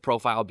Soccer's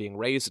profile being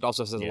raised. It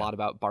also says a lot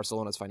about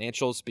Barcelona's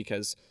financials,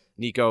 because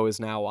Nico is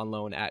now on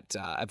loan at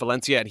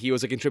Valencia, and he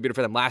was a contributor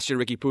for them last year.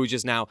 Ricky Puig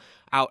is now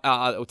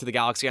out to the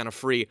Galaxy on a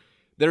free.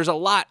 There's a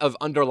lot of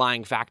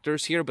underlying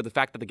factors here, but the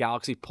fact that the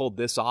Galaxy pulled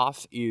this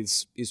off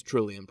is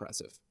truly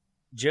impressive.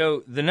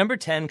 Joe, the number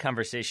 10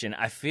 conversation,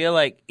 I feel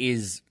like,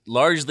 is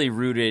largely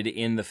rooted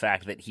in the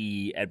fact that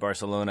he, at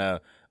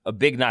Barcelona, a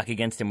big knock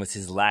against him was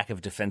his lack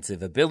of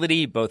defensive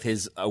ability, both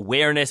his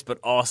awareness, but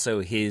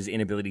also his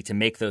inability to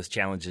make those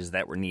challenges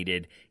that were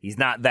needed. He's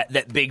not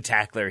that big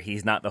tackler.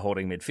 He's not the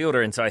holding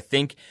midfielder. And so I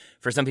think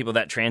for some people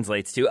that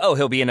translates to,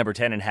 he'll be a number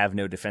 10 and have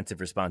no defensive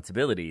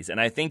responsibilities.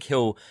 And I think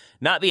he'll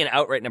not be an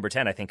outright number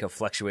 10. I think he'll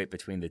fluctuate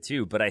between the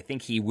two, but I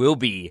think he will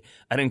be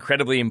an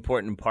incredibly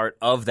important part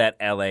of that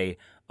LA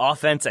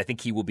offense. I think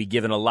he will be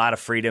given a lot of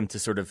freedom to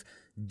sort of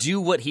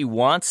do what he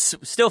wants,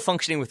 still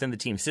functioning within the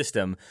team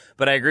system.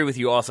 But I agree with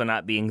you also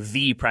not being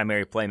the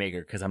primary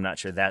playmaker, because I'm not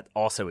sure that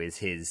also is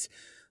his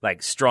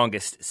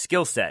strongest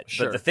skill set.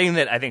 Sure. But the thing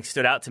that I think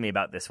stood out to me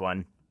about this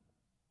one,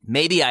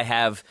 maybe I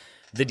have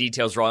the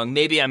details wrong,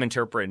 maybe I'm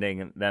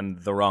interpreting them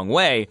the wrong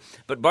way,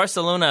 but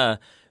Barcelona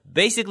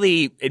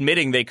basically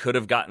admitting they could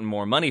have gotten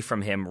more money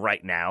from him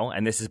right now,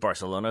 and this is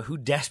Barcelona, who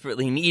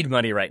desperately need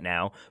money right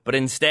now, but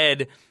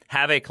instead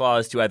have a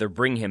clause to either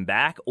bring him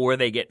back or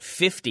they get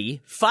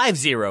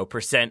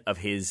 50% of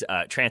his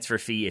transfer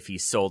fee if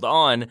he's sold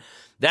on.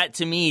 That,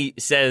 to me,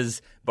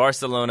 says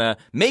Barcelona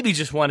maybe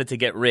just wanted to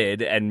get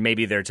rid, and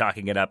maybe they're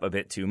talking it up a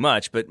bit too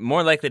much, but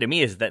more likely to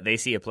me is that they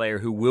see a player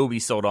who will be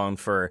sold on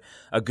for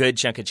a good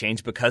chunk of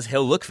change because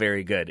he'll look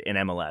very good in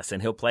MLS,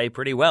 and he'll play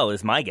pretty well,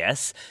 is my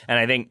guess. And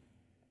I think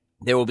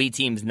there will be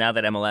teams now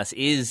that MLS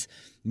is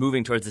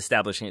moving towards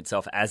establishing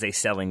itself as a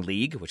selling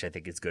league, which I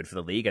think is good for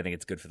the league. I think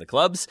it's good for the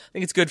clubs. I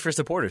think it's good for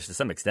supporters to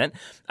some extent.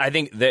 I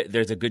think that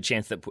there's a good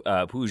chance that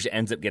Puig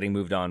ends up getting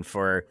moved on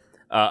for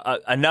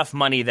enough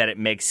money that it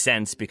makes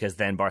sense, because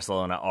then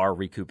Barcelona are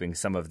recouping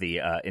some of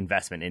the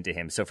investment into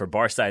him. So for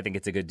Barca, I think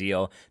it's a good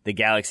deal. The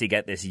Galaxy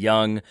get this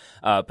young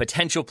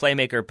potential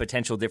playmaker,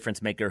 potential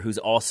difference maker, who's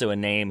also a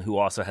name, who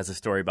also has a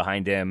story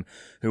behind him,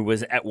 who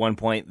was at one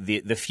point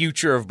the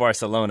future of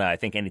Barcelona. I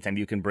think anytime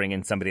you can bring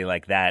in somebody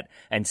like that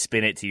and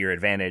spin it to your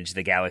advantage,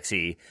 the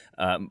Galaxy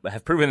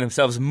have proven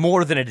themselves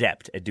more than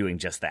adept at doing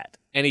just that.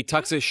 And he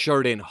tucks his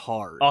shirt in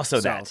hard. Also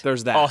so that.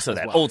 There's that. Also as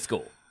that. well. Old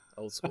school.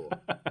 Old school.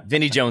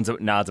 Vinnie Jones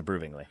nods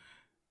approvingly.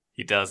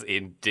 He does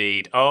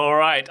indeed. All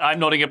right, I'm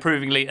nodding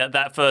approvingly at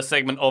that first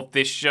segment of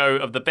this show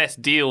of the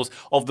best deals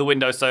of the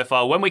window so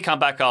far. When we come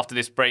back after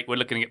this break, we're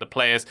looking at the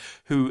players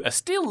who are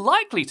still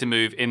likely to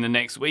move in the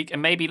next week,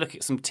 and maybe look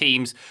at some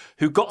teams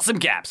who got some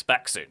gaps.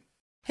 Back soon.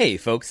 Hey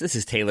folks, this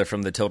is Taylor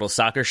from the Total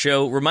Soccer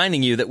Show,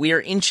 reminding you that we are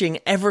inching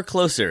ever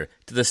closer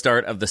to the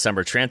start of the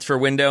summer transfer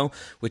window,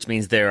 which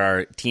means there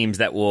are teams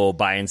that will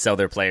buy and sell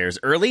their players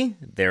early,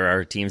 there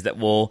are teams that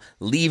will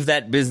leave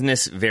that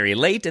business very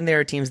late, and there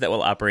are teams that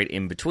will operate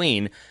in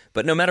between.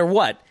 But no matter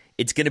what,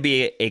 it's going to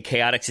be a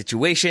chaotic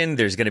situation.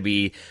 There's going to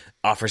be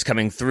offers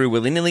coming through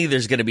willy-nilly.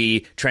 There's going to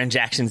be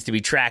transactions to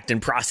be tracked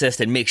and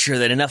processed and make sure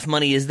that enough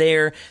money is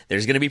there.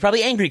 There's going to be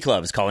probably angry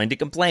clubs calling to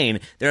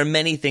complain. There are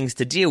many things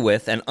to deal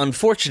with, and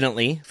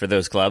unfortunately for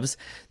those clubs,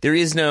 there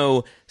is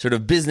no sort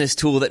of business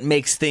tool that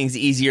makes things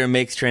easier,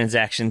 makes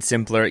transactions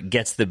simpler,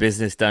 gets the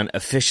business done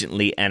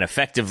efficiently and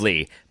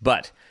effectively.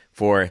 But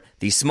for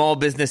the small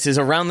businesses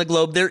around the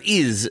globe, there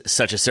is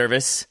such a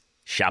service: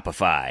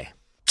 Shopify.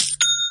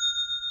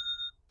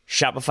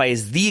 Shopify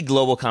is the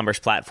global commerce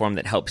platform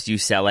that helps you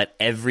sell at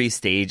every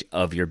stage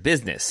of your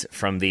business,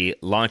 from the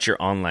launch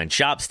your online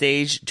shop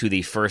stage to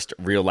the first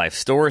real-life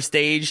store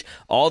stage,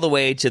 all the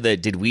way to the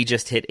did we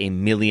just hit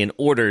 1 million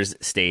orders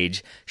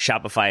stage.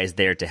 Shopify is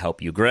there to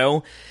help you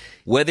grow.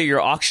 Whether you're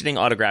auctioning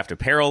autographed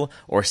apparel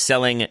or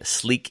selling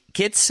sleek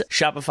kits,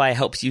 Shopify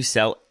helps you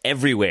sell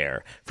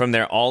everywhere. From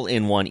their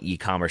all-in-one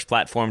e-commerce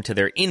platform to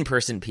their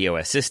in-person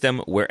POS system,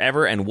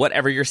 wherever and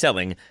whatever you're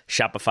selling,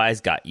 Shopify's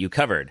got you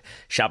covered.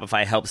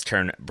 Shopify helps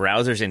turn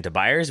browsers into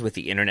buyers with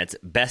the internet's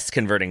best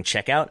converting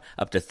checkout,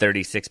 up to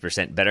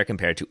 36% better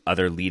compared to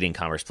other leading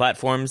commerce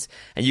platforms.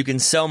 And you can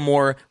sell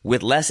more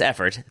with less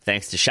effort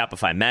thanks to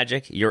Shopify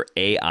Magic, your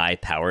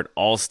AI-powered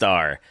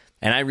all-star.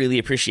 And I really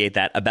appreciate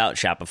that about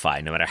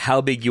Shopify. No matter how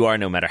big you are,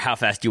 no matter how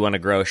fast you want to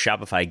grow,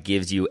 Shopify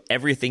gives you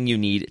everything you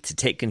need to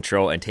take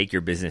control and take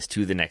your business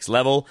to the next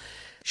level.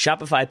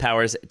 Shopify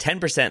powers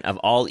 10% of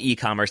all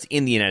e-commerce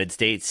in the United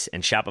States,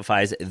 and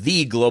Shopify's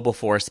the global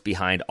force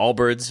behind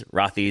Allbirds,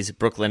 Rothy's,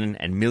 Brooklinen,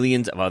 and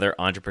millions of other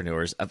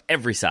entrepreneurs of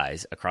every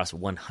size across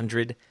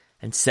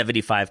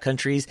 175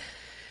 countries.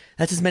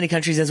 That's as many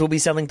countries as will be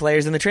selling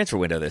players in the transfer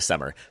window this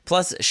summer.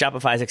 Plus,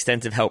 Shopify's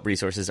extensive help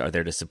resources are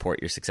there to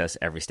support your success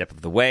every step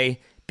of the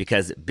way,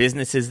 because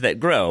businesses that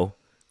grow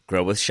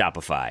with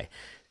Shopify.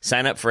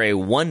 Sign up for a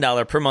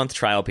 $1 per month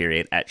trial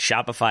period at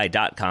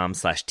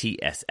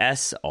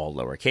shopify.com/TSS, all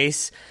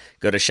lowercase.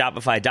 Go to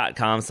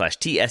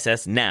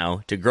shopify.com/TSS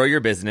now to grow your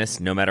business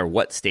no matter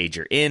what stage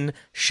you're in.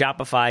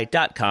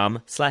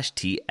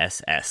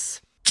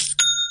 Shopify.com/TSS.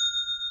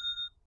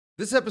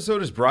 This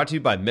episode is brought to you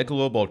by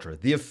Michelob Ultra,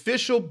 the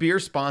official beer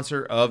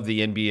sponsor of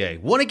the NBA.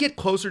 Want to get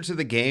closer to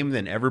the game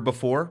than ever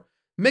before?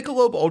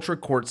 Michelob Ultra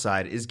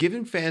Courtside is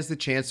giving fans the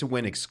chance to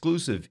win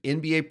exclusive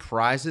NBA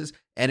prizes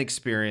and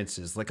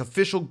experiences like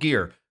official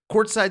gear,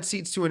 courtside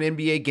seats to an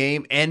NBA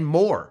game, and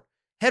more.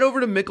 Head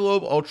over to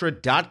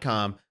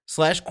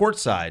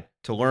MichelobUltra.com/courtside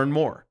to learn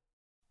more.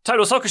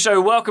 Total Soccer Show,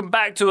 welcome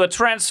back to a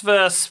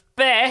transfer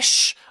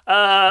spesh.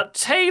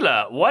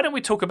 Taylor, why don't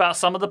we talk about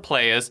some of the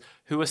players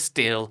who are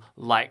still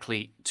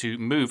likely to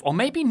move, or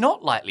maybe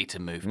not likely to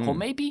move, or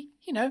maybe,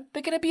 they're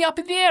going to be up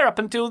in the air up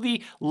until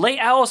the late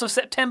hours of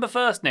September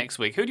 1st next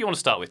week. Who do you want to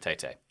start with,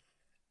 Tay-Tay?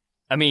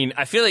 I mean,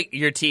 I feel like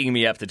you're teeing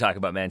me up to talk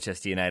about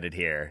Manchester United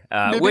here,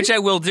 which I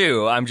will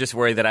do. I'm just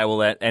worried that I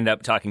will end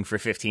up talking for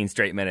 15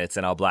 straight minutes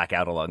and I'll black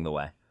out along the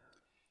way.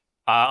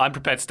 I'm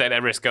prepared to take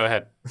that risk. Go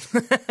ahead.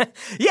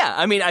 Yeah,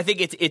 I mean, I think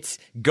it's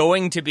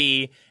going to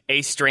be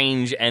a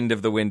strange end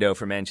of the window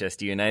for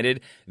Manchester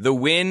United. The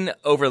win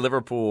over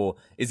Liverpool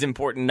is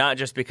important not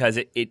just because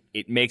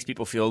it makes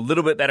people feel a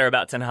little bit better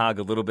about Ten Hag,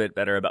 a little bit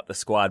better about the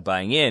squad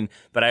buying in,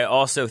 but I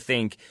also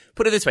think,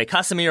 put it this way,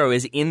 Casemiro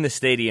is in the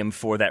stadium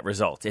for that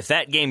result. If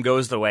that game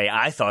goes the way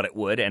I thought it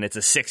would, and it's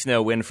a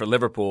 6-0 win for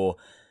Liverpool,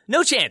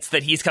 no chance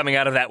that he's coming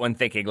out of that one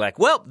thinking like,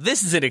 well,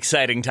 this is an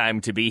exciting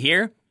time to be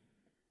here.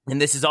 And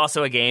this is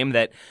also a game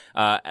that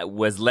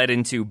was led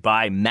into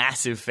by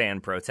massive fan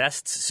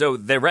protests. So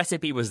the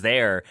recipe was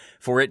there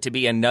for it to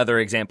be another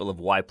example of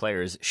why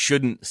players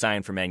shouldn't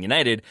sign for Man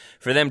United,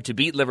 for them to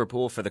beat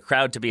Liverpool, for the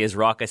crowd to be as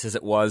raucous as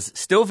it was,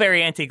 still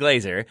very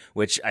anti-Glazer,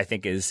 which I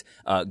think is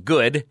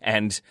good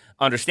and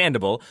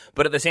understandable.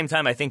 But at the same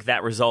time, I think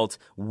that result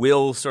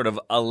will sort of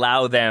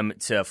allow them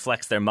to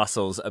flex their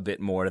muscles a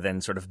bit more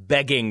than sort of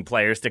begging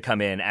players to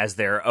come in as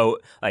they're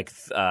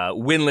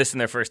winless in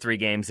their first 3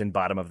 games and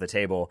bottom of the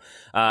table.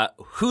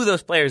 Who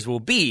those players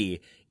will be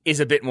is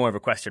a bit more of a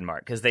question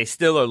mark because they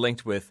still are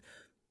linked with,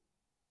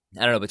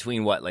 I don't know,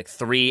 between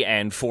 300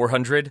 and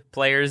 400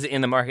 players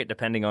in the market,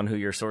 depending on who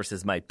your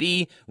sources might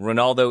be.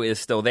 Ronaldo is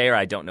still there.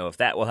 I don't know if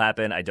that will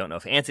happen. I don't know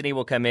if Antony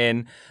will come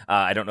in.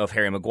 I don't know if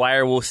Harry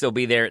Maguire will still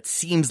be there. It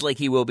seems like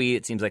he will be.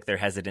 It seems like they're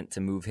hesitant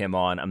to move him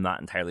on. I'm not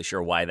entirely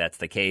sure why that's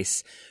the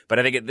case. But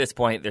I think at this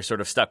point, they're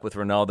sort of stuck with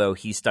Ronaldo.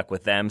 He's stuck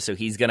with them. So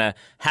he's going to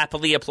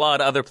happily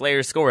applaud other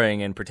players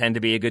scoring and pretend to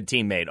be a good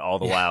teammate all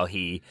the while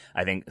he,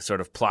 I think,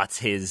 sort of plots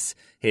his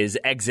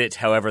exit,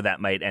 however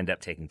that might end up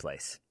taking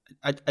place.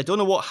 I don't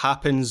know what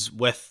happens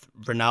with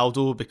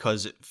Ronaldo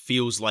because it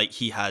feels like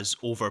he has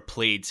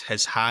overplayed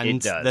his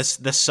hand this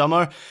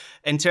summer.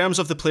 In terms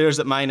of the players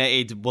that Man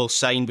United will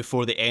sign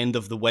before the end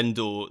of the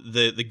window,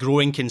 the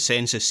growing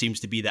consensus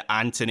seems to be that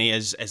Antony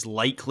is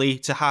likely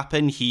to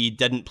happen. He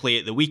didn't play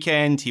at the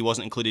weekend. He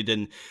wasn't included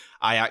in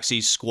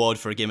Ajax's squad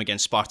for a game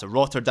against Sparta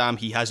Rotterdam.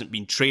 He hasn't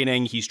been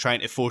training. He's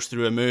trying to force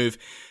through a move.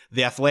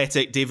 The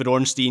Athletic, David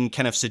Ornstein,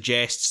 kind of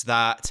suggests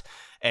that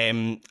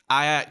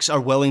Ajax are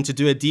willing to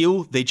do a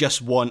deal. They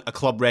just want a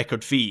club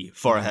record fee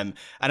for him.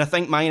 And I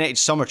think Man United's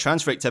summer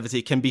transfer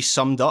activity can be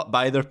summed up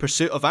by their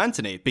pursuit of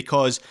Antony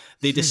because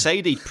they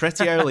decided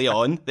pretty early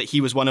on that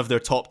he was one of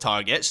their top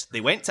targets. They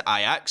went to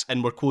Ajax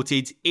and were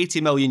quoted 80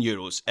 million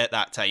euros at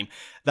that time.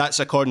 That's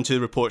according to the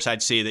reports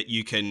I'd say that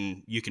you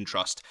can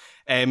trust.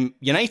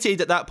 United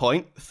at that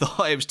point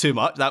thought it was too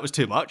much. That was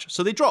too much.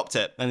 So they dropped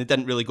it and they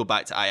didn't really go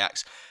back to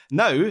Ajax.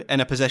 Now, in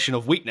a position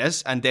of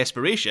weakness and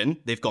desperation,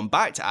 they've gone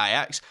back to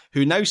Ajax,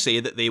 who now say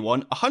that they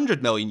want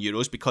 100 million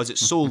euros because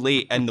it's so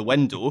late in the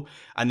window,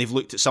 and they've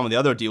looked at some of the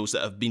other deals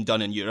that have been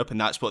done in Europe, and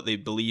that's what they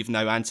believe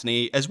now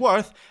Antony is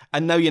worth.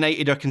 And now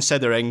United are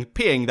considering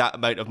paying that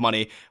amount of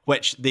money,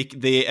 which they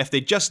if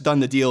they'd just done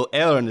the deal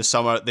earlier in the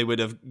summer, they would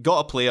have got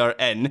a player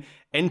in,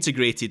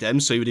 integrated him,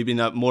 so he would have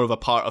been more of a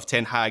part of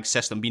Ten Hag's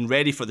system, been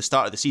ready for the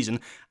start of the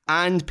season,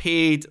 and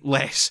paid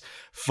less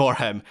for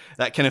him.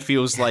 That kind of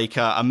feels like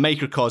a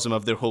microcosm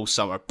of their whole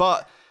summer.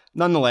 But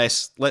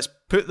nonetheless, let's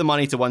put the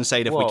money to one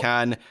side if we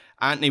can.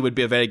 Antony would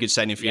be a very good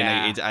signing for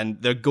United,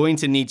 and they're going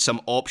to need some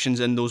options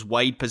in those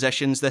wide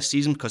positions this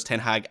season because Ten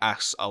Hag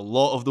asks a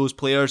lot of those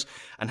players,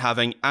 and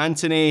having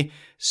Antony,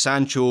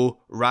 Sancho,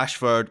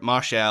 Rashford,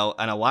 Martial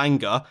and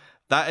Elanga,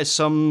 that is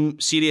some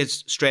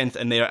serious strength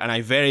in there, and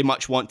I very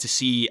much want to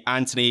see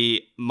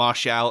Antony,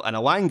 Martial and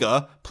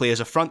Elanga play as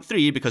a front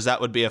three because that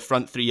would be a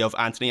front three of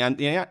Antony,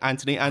 and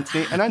Antony.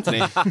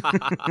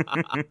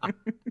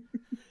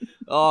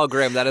 Oh,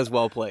 Graham, that is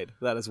well played.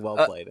 That is well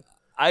played.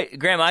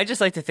 Graham, I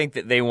just like to think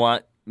that they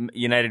want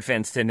United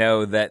fans to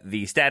know that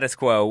the status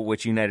quo,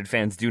 which United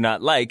fans do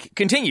not like,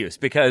 continues.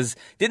 Because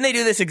didn't they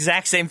do this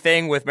exact same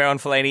thing with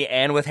Marouane Fellaini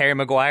and with Harry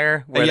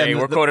Maguire, where they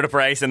were quoted a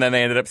price and then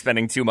they ended up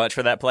spending too much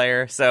for that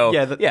player? So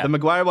the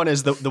Maguire one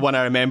is the one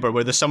I remember,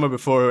 where the summer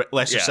before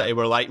Leicester City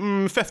were like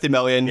 50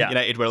 million.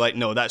 United were like,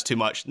 no, that's too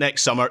much.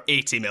 Next summer,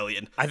 80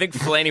 million. I think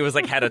Fellaini was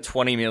had a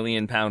 20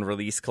 million pound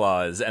release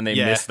clause, and they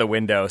missed the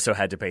window, so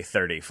had to pay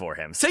 30 for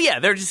him. So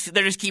they're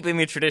just keeping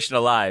the tradition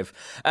alive,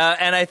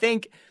 and I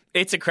think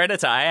it's a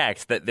credit to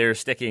Ajax that they're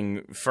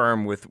sticking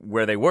firm with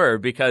where they were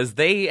because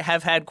they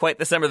have had quite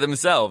the summer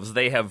themselves.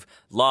 They have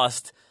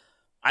lost,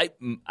 I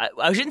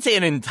shouldn't say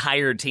an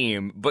entire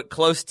team, but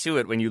close to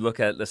it when you look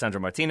at Lisandro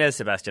Martinez,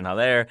 Sebastian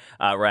Haller,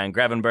 Ryan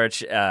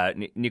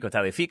Gravenberch, Nico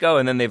Tagliafico,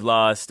 and then they've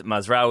lost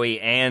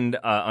Mazraoui and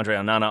Andre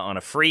Onana on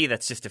a free.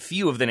 That's just a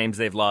few of the names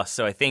they've lost.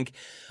 So I think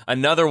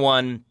another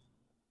one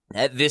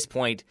at this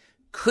point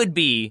could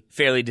be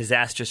fairly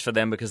disastrous for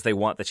them because they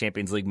want the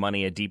Champions League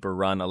money. A deeper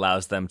run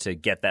allows them to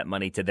get that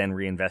money to then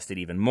reinvest it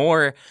even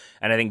more.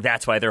 And I think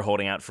that's why they're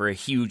holding out for a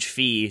huge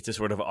fee to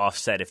sort of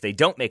offset if they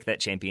don't make that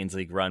Champions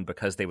League run,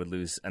 because they would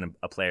lose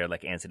a player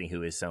like Antony,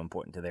 who is so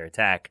important to their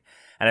attack.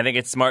 And I think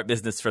it's smart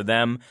business for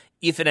them.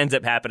 If it ends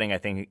up happening, I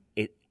think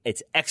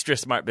it's extra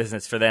smart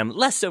business for them,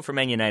 less so for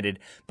Man United,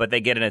 but they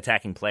get an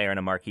attacking player and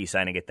a marquee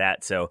signing at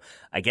that. So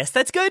I guess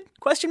that's good?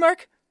 Question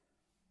mark?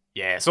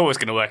 Yeah, it's always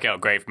going to work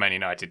out great for Man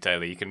United,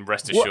 Taylor. You can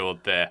rest assured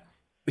there.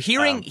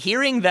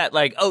 Hearing that,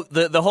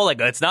 the whole,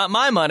 it's not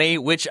my money,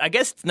 which I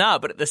guess it's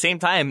not, but at the same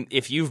time,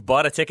 if you've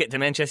bought a ticket to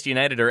Manchester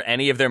United or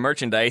any of their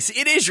merchandise,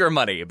 it is your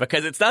money,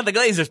 because it's not the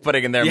Glazers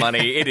putting in their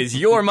money, it is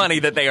your money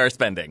that they are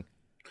spending.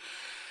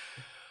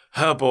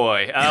 Oh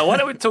boy. Why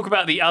don't we talk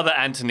about the other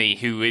Antony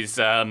who is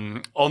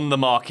on the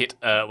market,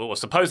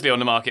 supposedly on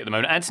the market at the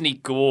moment, Anthony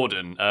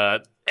Gordon,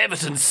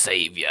 Everton's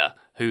saviour,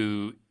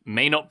 who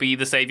may not be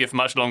the saviour for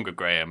much longer,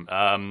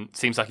 Graham.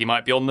 Seems like he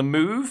might be on the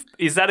move.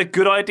 Is that a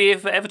good idea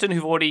for Everton,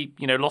 who've already,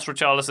 lost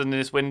Richarlison in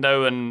this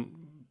window and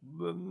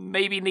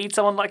maybe need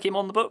someone like him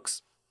on the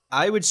books?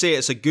 I would say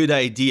it's a good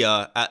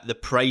idea at the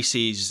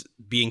prices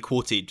being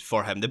quoted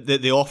for him,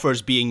 the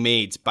offers being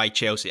made by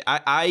Chelsea.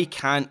 I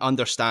can't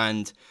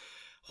understand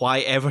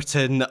why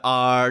Everton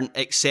aren't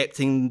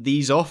accepting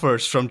these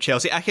offers from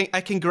Chelsea. I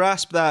can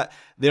grasp that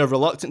they're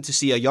reluctant to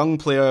see a young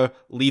player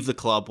leave the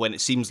club when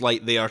it seems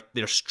like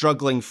they're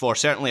struggling for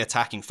certainly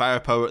attacking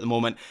firepower at the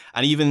moment,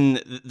 and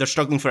even they're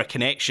struggling for a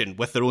connection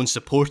with their own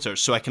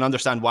supporters. So I can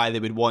understand why they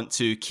would want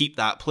to keep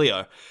that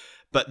player.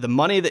 But the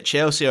money that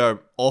Chelsea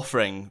are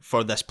offering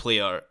for this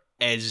player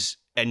is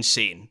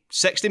insane.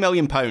 £60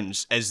 million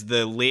is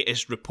the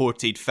latest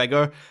reported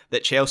figure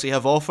that Chelsea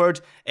have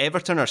offered.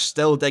 Everton are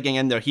still digging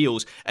in their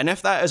heels. And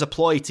if that is a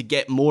ploy to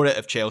get more out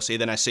of Chelsea,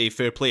 then I say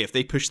fair play. If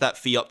they push that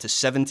fee up to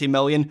 £70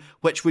 million,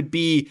 which would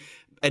be,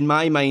 in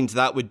my mind,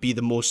 that would be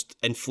the most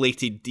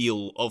inflated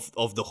deal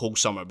of the whole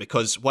summer.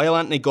 Because while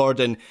Anthony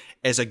Gordon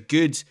is a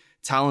good,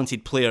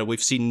 talented player,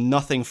 we've seen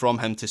nothing from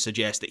him to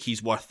suggest that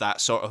he's worth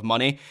that sort of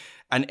money.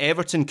 And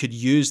Everton could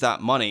use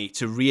that money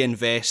to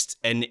reinvest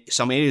in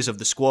some areas of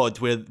the squad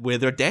where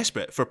they're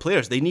desperate for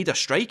players. They need a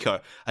striker.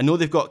 I know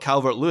they've got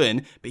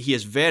Calvert-Lewin, but he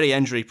is very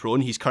injury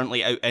prone. He's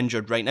currently out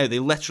injured right now. They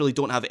literally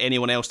don't have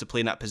anyone else to play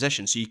in that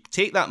position. So you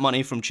take that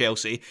money from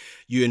Chelsea,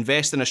 you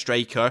invest in a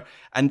striker,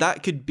 and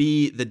that could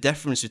be the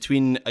difference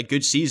between a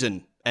good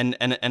season and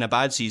a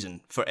bad season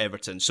for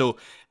Everton. So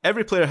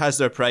every player has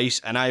their price,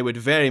 and I would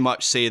very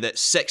much say that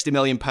 £60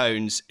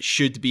 million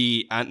should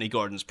be Anthony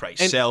Gordon's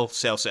price. Sell.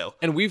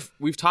 And we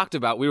were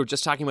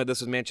just talking about this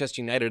with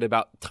Manchester United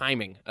about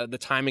timing, the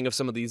timing of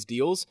some of these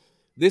deals.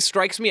 This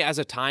strikes me as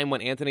a time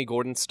when Anthony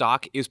Gordon's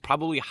stock is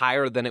probably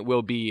higher than it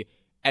will be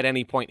at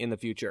any point in the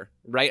future,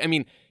 right? I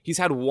mean, he's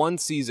had one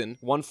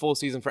full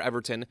season for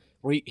Everton,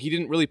 where he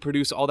didn't really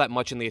produce all that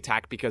much in the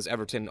attack because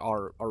Everton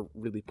are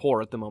really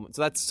poor at the moment.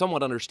 So that's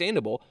somewhat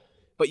understandable.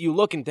 But you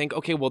look and think,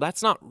 okay, well,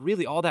 that's not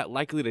really all that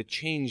likely to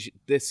change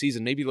this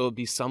season. Maybe there'll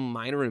be some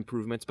minor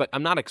improvements, but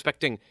I'm not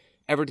expecting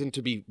Everton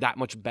to be that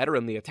much better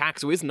in the attack.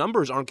 So his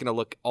numbers aren't going to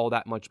look all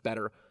that much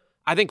better.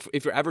 I think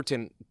if you're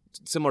Everton,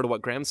 similar to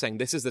what Graham's saying,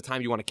 this is the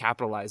time you want to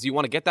capitalize. You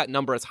want to get that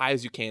number as high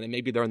as you can, and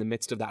maybe they're in the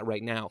midst of that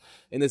right now,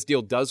 and this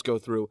deal does go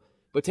through.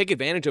 But take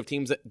advantage of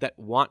teams that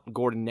want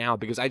Gordon now,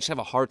 because I just have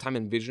a hard time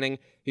envisioning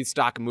his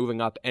stock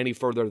moving up any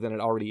further than it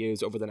already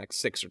is over the next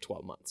 6 or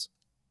 12 months.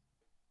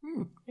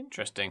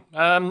 Interesting.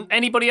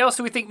 Anybody else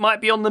who we think might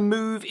be on the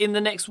move in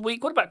the next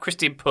week? What about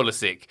Christian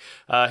Pulisic?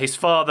 His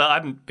father, I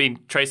haven't been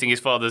tracing his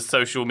father's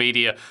social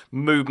media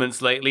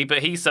movements lately, but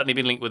he's certainly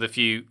been linked with a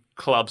few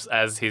clubs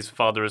as his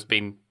father has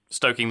been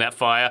stoking that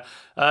fire.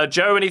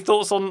 Joe, any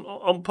thoughts on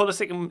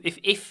Pulisic and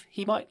if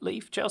he might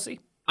leave Chelsea?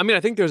 I mean,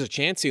 I think there's a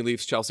chance he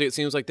leaves Chelsea. It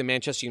seems like the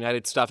Manchester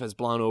United stuff has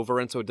blown over,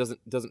 and so it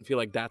doesn't feel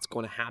like that's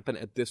going to happen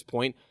at this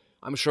point.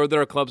 I'm sure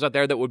there are clubs out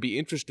there that would be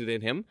interested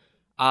in him.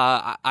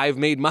 I've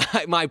made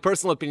my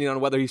personal opinion on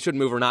whether he should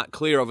move or not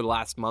clear over the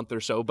last month or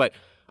so, but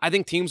I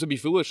think teams would be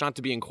foolish not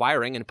to be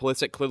inquiring, and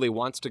Pulisic clearly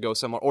wants to go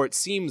somewhere, or it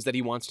seems that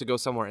he wants to go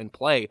somewhere and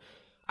play.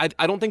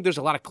 I don't think there's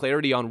a lot of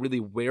clarity on really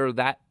where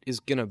that is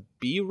going to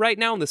be right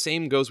now, and the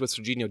same goes with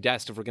Serginho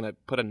Dest if we're going to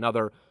put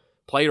another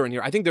player in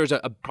here. I think there's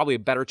probably a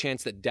better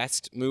chance that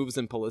Dest moves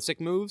than Pulisic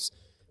moves,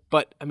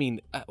 but I mean,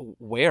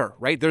 where,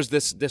 right? There's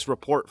this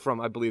report from,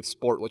 I believe,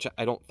 Sport, which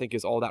I don't think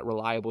is all that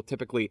reliable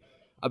typically,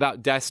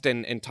 about Dest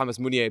and Thomas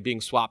Meunier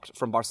being swapped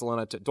from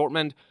Barcelona to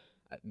Dortmund.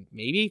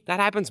 Maybe that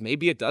happens,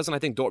 maybe it doesn't. I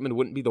think Dortmund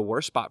wouldn't be the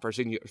worst spot for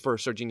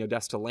Serginho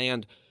Dest to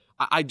land.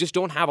 I just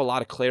don't have a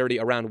lot of clarity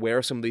around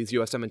where some of these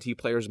USMNT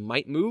players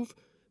might move,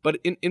 but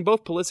in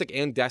both Pulisic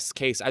and Dest's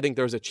case, I think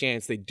there's a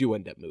chance they do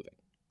end up moving.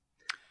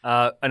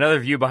 Another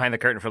view behind the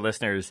curtain for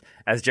listeners.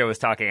 As Joe was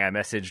talking, I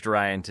messaged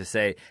Ryan to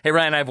say, hey,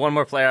 Ryan, I have one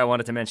more player I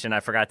wanted to mention.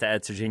 I forgot to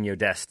add Serginho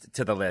Dest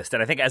to the list.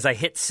 And I think as I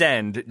hit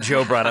send,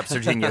 Joe brought up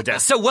Serginho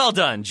Dest. So well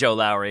done, Joe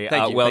Lowry.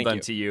 Thank you.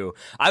 To you.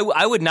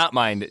 I would not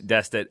mind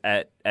Dest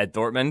at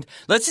Dortmund.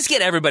 Let's just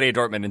get everybody at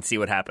Dortmund and see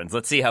what happens.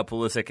 Let's see how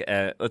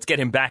Pulisic, let's get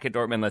him back at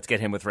Dortmund. Let's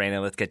get him with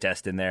Reina. Let's get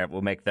Dest in there.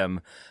 We'll make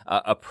them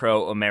a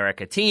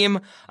pro-America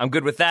team. I'm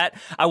good with that.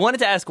 I wanted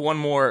to ask one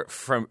more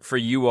for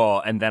you all,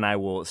 and then I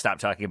will stop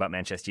talking about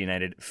Manchester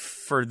United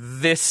for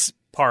this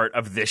part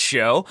of this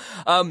show.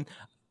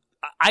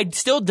 I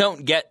still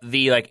don't get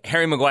the,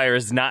 Harry Maguire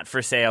is not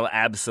for sale,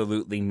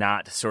 absolutely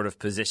not sort of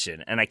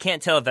position. And I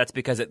can't tell if that's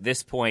because at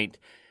this point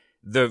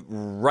the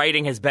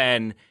writing has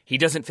been he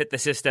doesn't fit the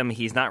system,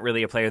 he's not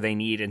really a player they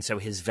need, and so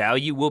his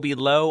value will be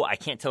low. I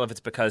can't tell if it's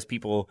because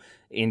people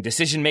in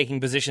decision-making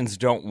positions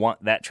don't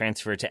want that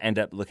transfer to end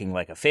up looking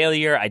like a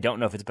failure. I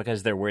don't know if it's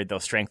because they're worried they'll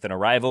strengthen a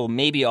rival.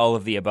 Maybe all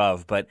of the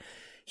above, but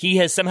he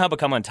has somehow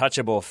become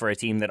untouchable for a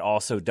team that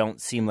also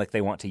don't seem like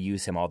they want to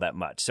use him all that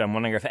much. So I'm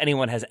wondering if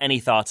anyone has any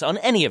thoughts on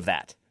any of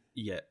that.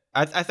 Yeah.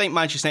 I think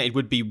Manchester United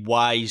would be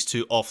wise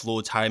to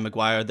offload Harry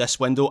Maguire this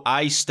window.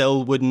 I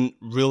still wouldn't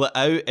rule it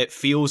out. It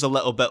feels a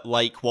little bit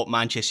like what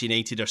Manchester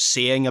United are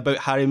saying about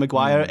Harry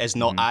Maguire is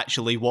not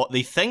actually what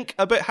they think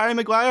about Harry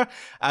Maguire,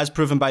 as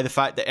proven by the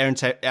fact that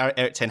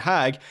Erik ten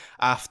Hag,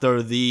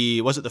 after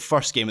the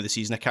first game of the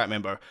season? I can't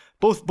remember.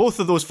 Both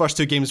of those first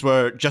two games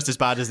were just as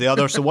bad as the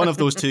other. So one of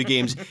those two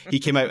games, he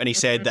came out and he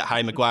said that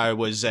Harry Maguire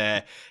was,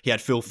 he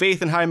had full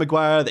faith in Harry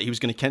Maguire, that he was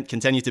going to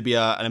continue to be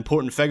an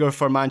important figure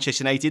for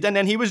Manchester United. And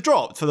then he was was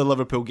dropped for the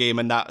Liverpool game,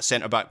 and that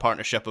centre-back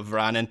partnership of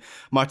Varane and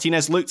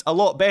Martinez looked a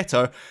lot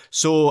better.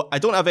 So I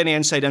don't have any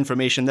inside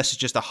information. This is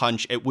just a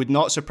hunch. It would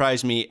not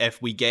surprise me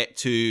if we get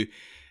to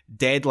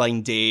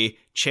deadline day,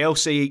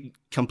 Chelsea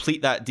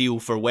complete that deal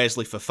for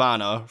Wesley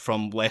Fofana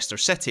from Leicester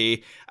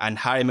City, and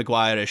Harry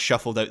Maguire is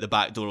shuffled out the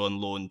back door on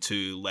loan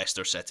to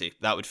Leicester City.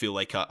 That would feel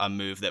like a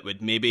move that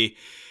would maybe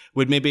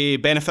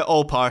benefit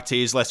all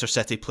parties. Leicester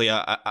City play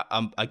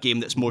a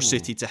game that's more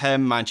suited to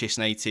him.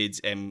 Manchester United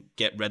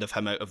get rid of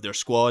him out of their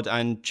squad,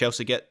 and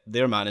Chelsea get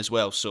their man as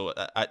well. So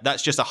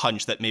that's just a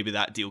hunch that maybe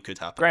that deal could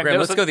happen. Graham,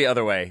 let's go the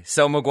other way.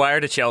 So Maguire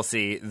to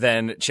Chelsea,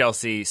 then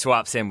Chelsea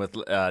swaps him with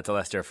to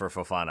Leicester for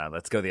Fofana.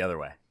 Let's go the other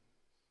way.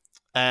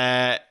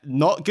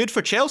 Not good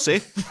for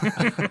Chelsea.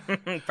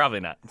 Probably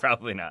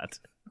not.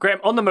 Graham,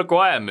 on the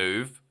Maguire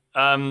move,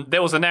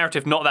 there was a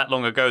narrative not that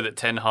long ago that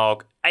Ten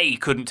Hag, A,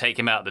 couldn't take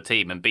him out of the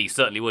team, and B,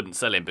 certainly wouldn't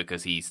sell him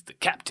because he's the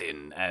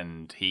captain,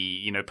 and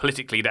he,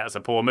 politically that's a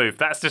poor move.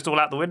 That's just all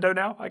out the window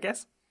now, I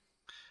guess?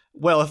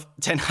 Well, if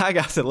Ten Hag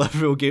after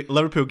the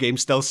Liverpool game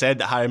still said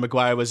that Harry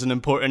Maguire was an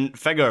important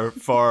figure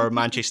for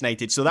Manchester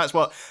United, so that's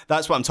what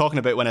I'm talking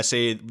about when I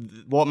say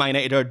what Man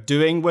United are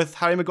doing with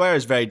Harry Maguire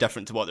is very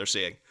different to what they're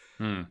saying.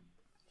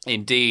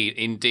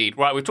 Indeed.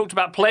 Right, we've talked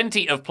about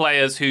plenty of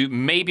players who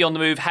may be on the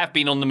move, have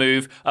been on the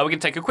move. We're going to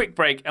take a quick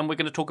break, and we're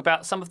going to talk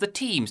about some of the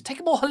teams. Take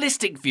a more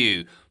holistic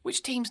view.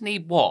 Which teams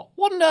need what?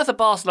 What on earth are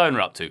Barcelona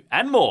up to?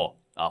 And more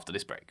after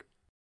this break.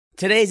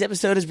 Today's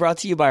episode is brought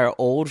to you by our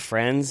old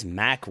friends,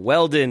 Mack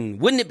Weldon.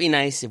 Wouldn't it be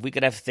nice if we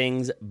could have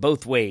things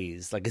both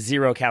ways, like a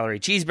 0-calorie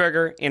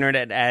cheeseburger,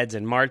 internet ads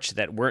in March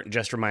that weren't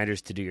just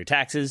reminders to do your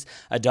taxes,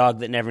 a dog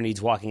that never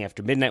needs walking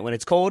after midnight when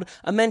it's cold,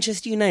 a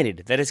Manchester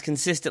United that is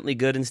consistently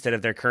good instead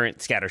of their current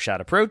scattershot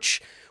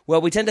approach?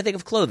 Well, we tend to think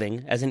of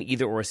clothing as an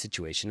either-or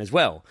situation as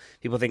well.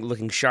 People think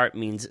looking sharp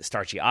means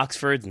starchy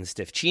Oxfords and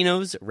stiff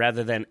chinos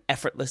rather than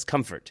effortless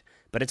comfort.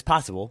 But it's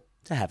possible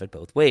to have it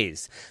both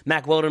ways.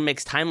 Mack Weldon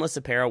makes timeless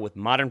apparel with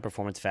modern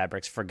performance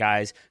fabrics for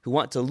guys who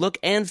want to look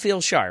and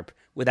feel sharp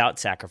without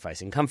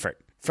sacrificing comfort.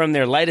 From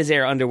their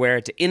light-as-air underwear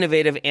to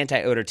innovative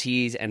anti-odor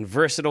tees and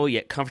versatile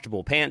yet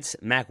comfortable pants,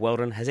 Mack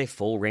Weldon has a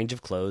full range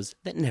of clothes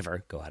that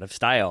never go out of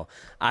style.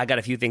 I got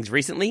a few things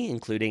recently,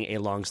 including a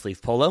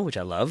long-sleeve polo, which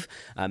I love,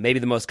 maybe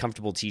the most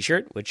comfortable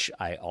t-shirt, which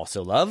I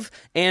also love,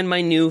 and my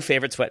new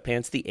favorite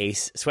sweatpants, the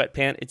Ace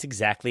sweatpant. It's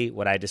exactly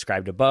what I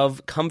described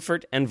above,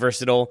 comfort and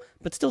versatile,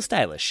 but still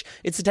stylish.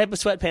 It's the type of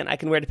sweatpant I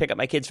can wear to pick up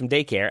my kids from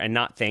daycare and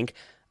not think,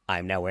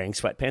 I'm now wearing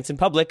sweatpants in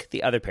public,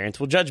 the other parents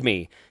will judge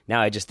me.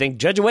 Now I just think,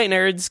 judge away,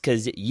 nerds,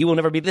 because you will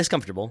never be this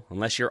comfortable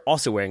unless you're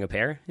also wearing a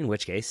pair, in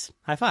which case,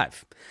 high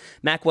five.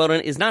 Mack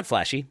Weldon is not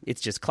flashy,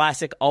 it's just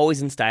classic,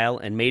 always in style,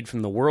 and made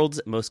from the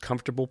world's most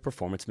comfortable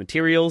performance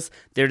materials.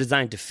 They're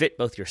designed to fit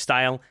both your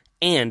style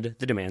and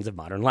the demands of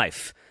modern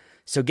life.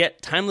 So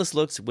get timeless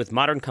looks with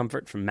modern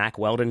comfort from Mack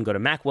Weldon. Go to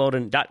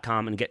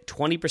mackweldon.com and get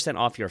 20%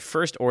 off your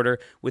first order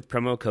with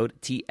promo code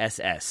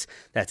TSS.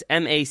 That's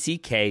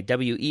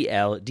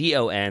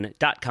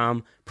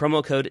MackWeldon.com,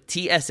 promo code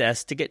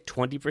TSS to get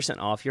 20%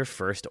 off your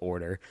first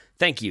order.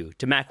 Thank you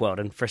to Mack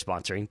Weldon for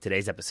sponsoring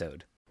today's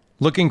episode.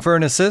 Looking for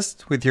an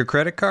assist with your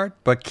credit card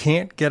but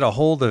can't get a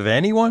hold of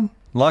anyone?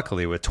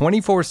 Luckily, with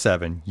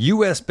 24/7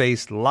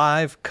 US-based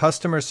live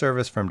customer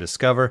service from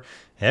Discover,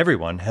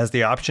 everyone has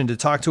the option to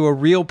talk to a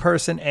real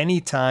person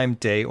anytime,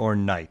 day or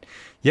night.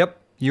 Yep,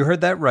 you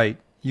heard that right.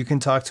 You can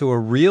talk to a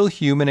real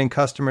human in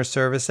customer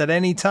service at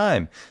any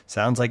time.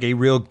 Sounds like a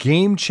real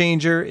game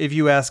changer if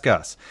you ask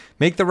us.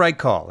 Make the right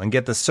call and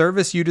get the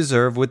service you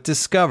deserve with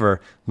Discover.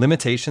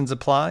 Limitations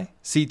apply.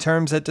 See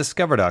terms at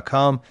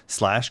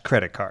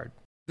discover.com/creditcard.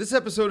 This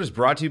episode is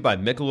brought to you by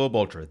Michelob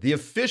Ultra, the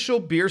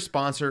official beer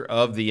sponsor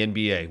of the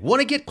NBA.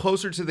 Want to get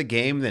closer to the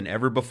game than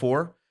ever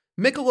before?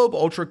 Michelob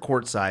Ultra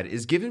Courtside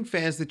is giving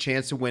fans the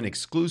chance to win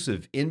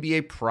exclusive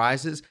NBA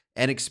prizes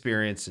and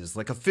experiences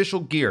like official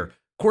gear,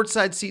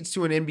 courtside seats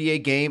to an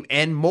NBA game,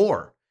 and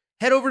more.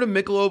 Head over to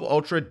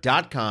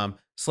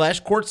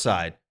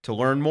MichelobUltra.com/courtside to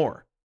learn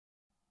more.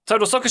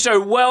 Total Soccer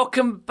Show,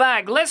 welcome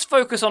back. Let's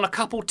focus on a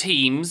couple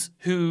teams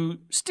who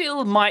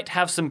still might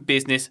have some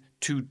business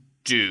to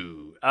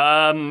do.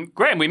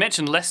 Graham, we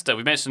mentioned Leicester.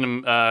 We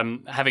mentioned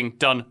them having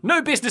done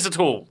no business at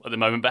all at the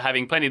moment, but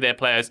having plenty of their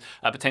players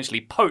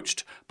potentially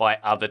poached by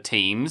other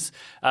teams.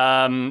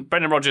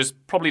 Brendan Rodgers,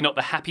 probably not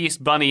the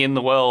happiest bunny in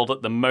the world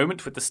at the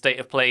moment with the state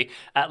of play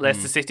at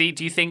Leicester City.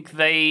 Do you think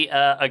they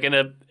are going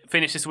to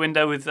finish this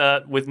window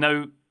with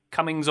no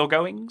comings or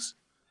goings?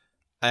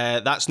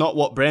 That's not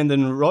what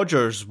Brendan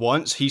Rodgers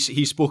wants.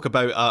 He spoke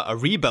about a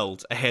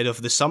rebuild ahead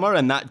of the summer,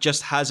 and that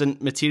just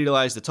hasn't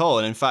materialised at all.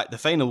 And in fact, the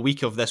final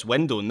week of this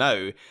window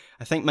now,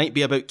 I think might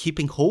be about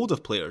keeping hold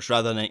of players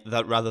rather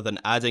than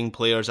adding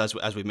players,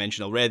 as we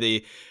mentioned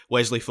already.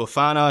 Wesley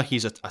Fofana,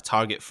 he's a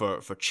target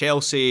for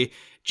Chelsea.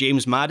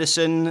 James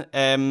Maddison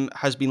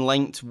has been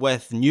linked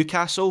with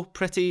Newcastle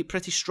pretty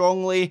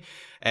strongly.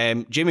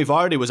 Jamie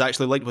Vardy was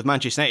actually linked with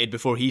Manchester United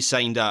before he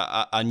signed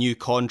a new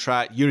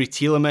contract. Yuri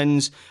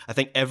Tielemans, I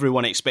think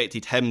everyone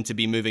expected him to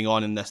be moving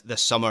on in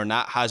this summer, and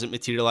that hasn't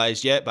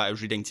materialised yet. But I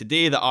was reading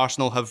today that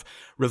Arsenal have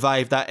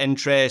revived that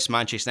interest.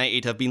 Manchester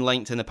United have been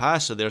linked in the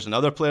past, so there's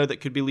another player that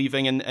could be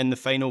leaving in the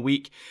final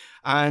week.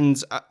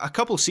 And a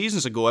couple of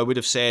seasons ago, I would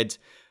have said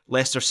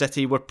Leicester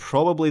City were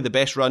probably the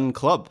best run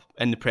club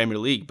in the Premier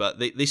League, but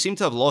they seem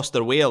to have lost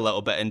their way a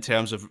little bit in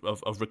terms of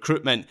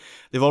recruitment.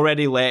 They've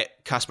already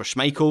let Kasper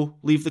Schmeichel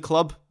leave the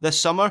club this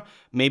summer.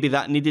 Maybe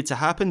that needed to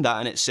happen. That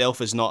in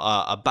itself is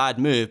not a bad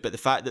move, but the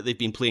fact that they've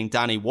been playing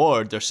Danny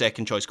Ward, their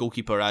second choice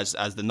goalkeeper, as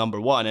the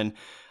number one, and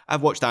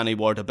I've watched Danny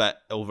Ward a bit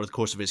over the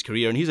course of his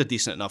career, and he's a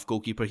decent enough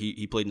goalkeeper.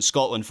 He played in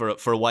Scotland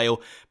for a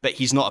while, but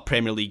he's not a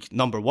Premier League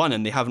number one,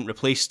 and they haven't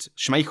replaced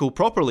Schmeichel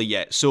properly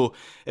yet. So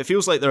it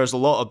feels like there's a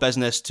lot of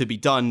business to be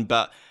done,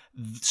 but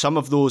some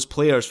of those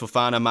players,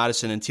 Fofana,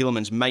 Maddison and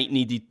Tielemans, may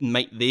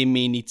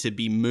need to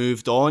be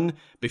moved on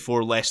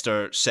before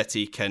Leicester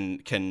City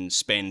can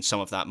spend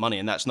some of that money,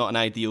 and that's not an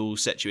ideal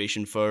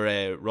situation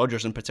for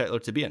Rodgers in particular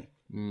to be in.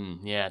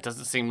 Yeah, it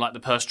doesn't seem like the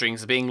purse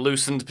strings are being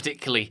loosened,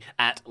 particularly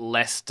at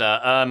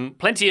Leicester.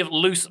 Plenty of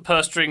loose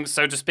purse strings,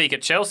 so to speak,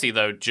 at Chelsea,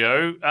 though,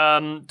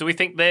 Joe. Do we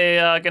think they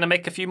are going to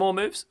make a few more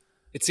moves?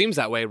 It seems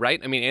that way,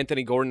 right? I mean,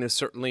 Anthony Gordon is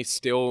certainly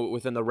still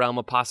within the realm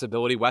of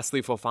possibility.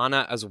 Wesley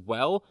Fofana as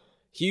well.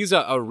 He's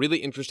a really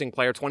interesting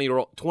player,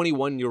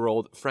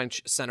 21-year-old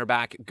French center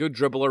back, good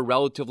dribbler,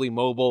 relatively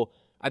mobile.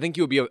 I think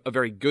he would be a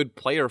very good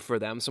player for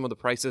them. Some of the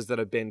prices that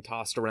have been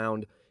tossed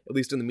around, at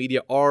least in the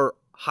media, are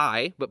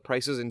high, but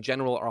prices in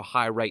general are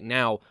high right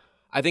now.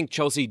 I think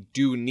Chelsea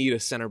do need a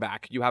center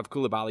back. You have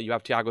Koulibaly, you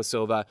have Thiago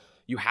Silva,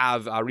 you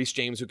have Reece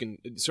James, who can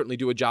certainly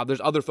do a job. There's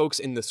other folks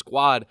in the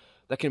squad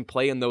that can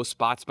play in those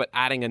spots, but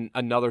adding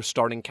another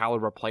starting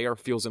caliber player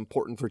feels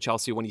important for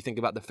Chelsea when you think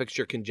about the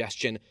fixture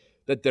congestion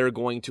that they're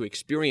going to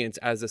experience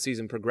as the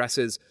season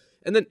progresses.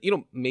 And then,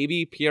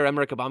 maybe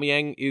Pierre-Emerick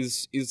Aubameyang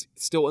is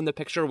still in the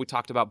picture. We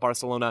talked about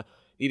Barcelona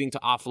needing to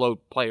offload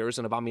players,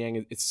 and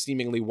Aubameyang is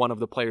seemingly one of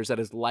the players that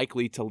is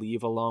likely to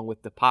leave, along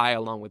with Depay,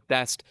 along with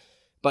Dest.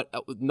 But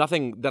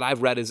nothing that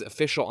I've read is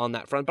official on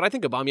that front. But I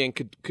think Aubameyang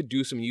could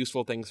do some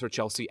useful things for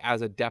Chelsea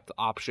as a depth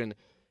option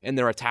in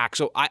their attack.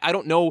 So I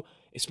don't know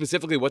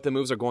specifically what the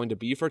moves are going to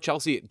be for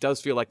Chelsea. It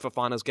does feel like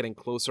Fofana's getting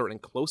closer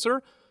and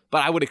closer,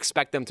 but I would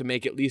expect them to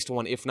make at least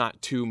one, if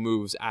not two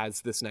moves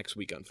as this next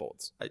week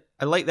unfolds.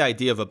 I like the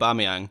idea of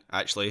Aubameyang,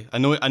 actually. I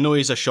know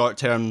he's a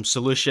short-term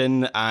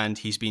solution, and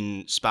he's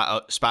been spat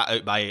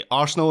out by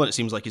Arsenal, and it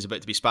seems like he's about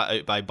to be spat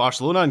out by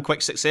Barcelona in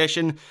quick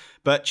succession.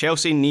 But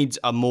Chelsea needs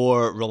a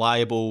more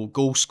reliable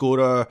goal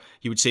scorer.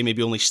 You would say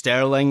maybe only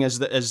Sterling is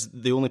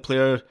the only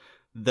player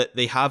that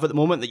they have at the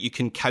moment that you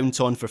can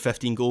count on for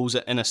 15 goals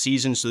in a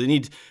season. So they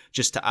need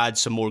just to add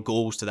some more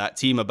goals to that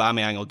team.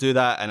 Aubameyang will do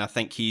that, and I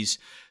think he's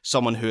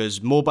someone who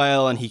is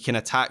mobile and he can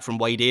attack from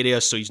wide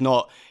areas. So he's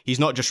not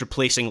just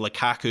replacing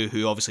Lukaku,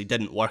 who obviously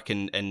didn't work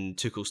in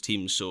Tuchel's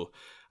team. So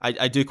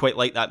I do quite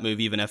like that move,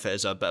 even if it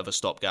is a bit of a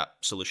stopgap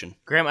solution.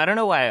 Graham, I don't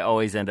know why I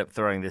always end up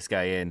throwing this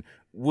guy in.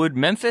 Would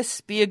Memphis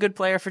be a good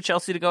player for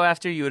Chelsea to go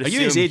after? You would assume. Are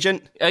you his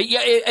agent?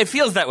 Yeah, it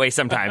feels that way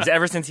sometimes.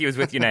 Ever since he was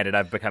with United,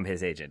 I've become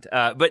his agent.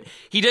 But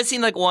he does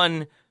seem like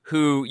one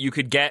who you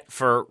could get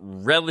for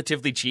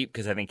relatively cheap,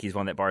 because I think he's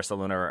one that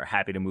Barcelona are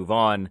happy to move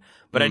on.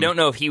 But I don't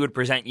know if he would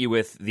present you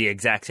with the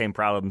exact same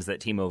problems that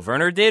Timo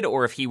Werner did,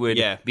 or if he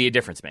would be a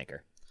difference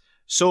maker.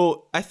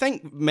 So I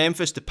think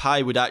Memphis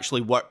Depay would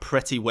actually work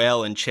pretty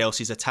well in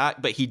Chelsea's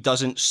attack, but he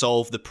doesn't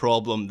solve the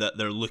problem that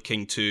they're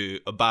looking to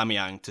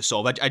Aubameyang to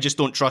solve. I just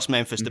don't trust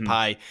Memphis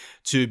Depay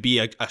to be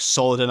a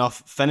solid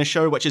enough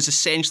finisher, which is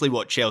essentially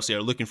what Chelsea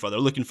are looking for. They're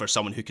looking for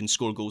someone who can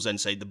score goals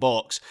inside the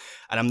box,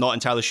 and I'm not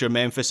entirely sure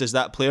Memphis is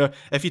that player.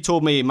 If you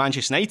told me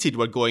Manchester United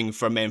were going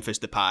for Memphis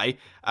Depay,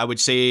 I would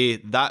say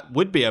that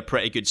would be a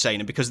pretty good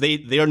signing, because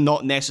they're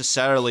not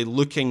necessarily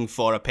looking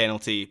for a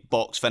penalty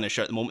box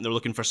finisher at the moment. They're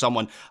looking for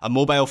someone, a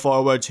mobile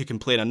forward who can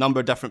play in a number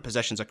of different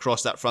positions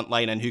across that front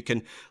line and who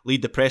can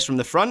lead the press from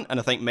the front, and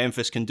I think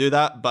Memphis can do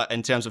that. But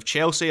in terms of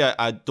Chelsea,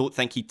 I don't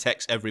think he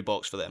ticks every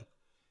box for them.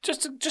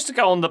 Just to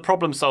go on the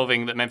problem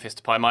solving that Memphis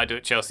Depay might do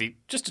at Chelsea,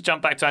 just to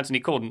jump back to Anthony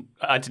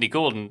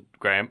Gordon,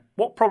 Graham,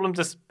 what problem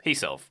does he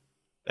solve?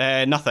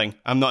 Nothing.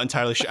 I'm not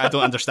entirely sure. I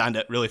don't understand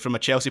it really from a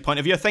Chelsea point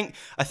of view. I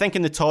think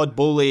in the Todd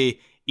Boehly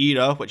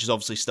era, which is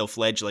obviously still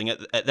fledgling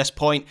at this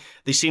point,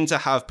 they seem to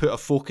have put a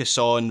focus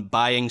on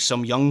buying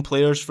some young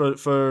players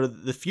for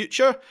the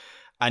future,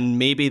 and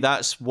maybe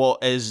that's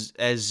what is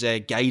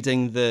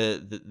guiding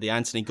the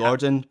Anthony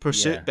Gordon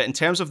pursuit. Yeah. But in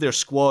terms of their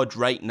squad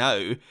right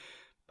now,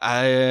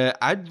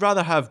 I'd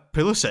rather have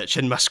Pulisic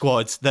in my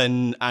squad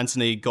than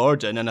Anthony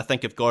Gordon, and I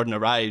think if Gordon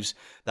arrives,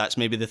 that's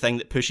maybe the thing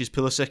that pushes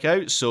Pulisic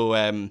out. So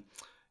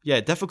Yeah,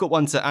 difficult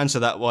one to answer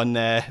that one.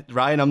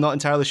 Ryan, I'm not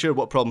entirely sure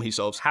what problem he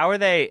solves. How are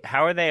they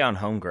on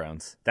home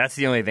grounds? That's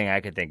the only thing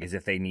I could think is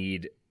if they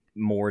need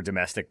more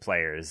domestic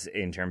players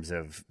in terms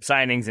of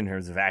signings, in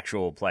terms of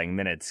actual playing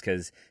minutes,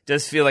 because it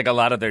does feel like a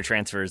lot of their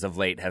transfers of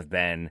late have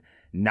been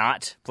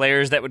not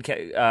players that would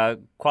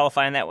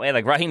qualify in that way.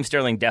 Like Raheem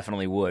Sterling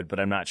definitely would, but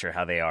I'm not sure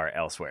how they are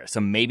elsewhere. So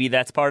maybe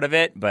that's part of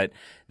it, but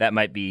that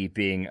might be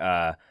being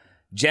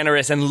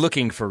generous and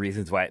looking for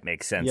reasons why it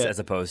makes sense, as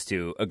opposed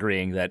to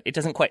agreeing that it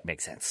doesn't quite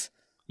make sense.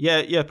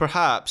 Yeah,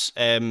 perhaps,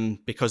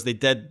 because they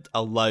did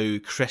allow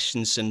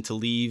Christensen to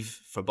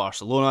leave for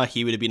Barcelona.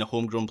 He would have been a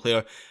homegrown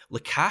player.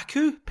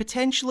 Lukaku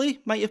potentially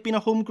might have been a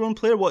homegrown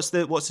player. What's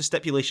the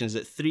stipulation? Is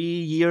it 3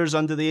 years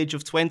under the age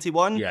of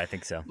 21? Yeah, I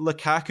think so.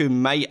 Lukaku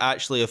might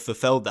actually have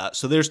fulfilled that.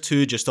 So there's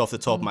two just off the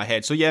top of my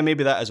head. So yeah,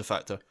 maybe that is a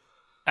factor.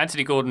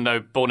 Anthony Gordon, though,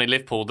 born in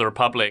Liverpool, the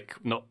Republic,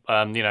 not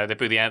they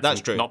blew the anthem.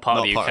 That's true. Not part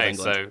Not of the part UK, of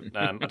so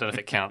I don't know if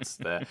it counts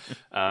there.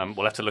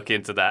 We'll have to look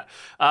into that.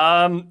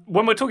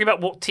 When we're talking about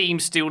what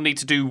teams still need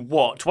to do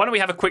what, why don't we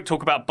have a quick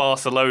talk about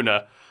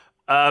Barcelona?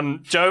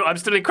 Joe, I'm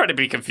still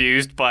incredibly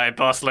confused by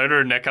Barcelona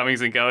and their comings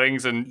and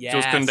goings, and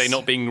Jules Koundé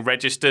not being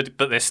registered,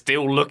 but they're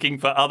still looking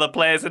for other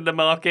players in the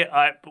market.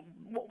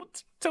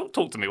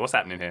 Talk to me. What's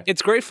happening here?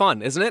 It's great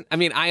fun, isn't it? I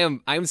mean, I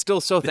am still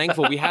so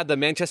thankful. We had the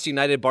Manchester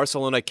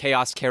United-Barcelona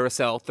chaos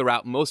carousel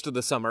throughout most of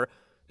the summer.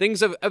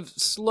 Things have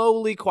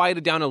slowly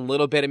quieted down a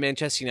little bit at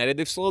Manchester United.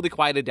 They've slowly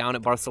quieted down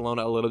at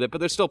Barcelona a little bit, but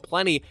there's still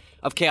plenty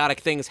of chaotic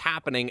things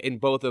happening in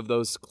both of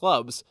those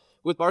clubs.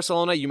 With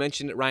Barcelona, you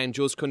mentioned it, Ryan,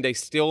 Jules Koundé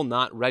still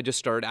not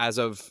registered as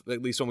of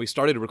at least when we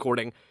started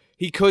recording.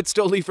 He could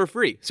still leave for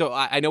free. So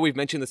I know we've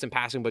mentioned this in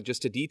passing, but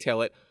just to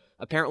detail it,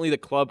 apparently the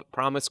club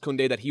promised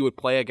Koundé that he would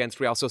play against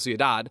Real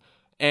Sociedad,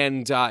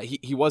 and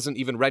he wasn't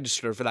even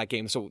registered for that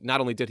game. So not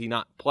only did he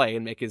not play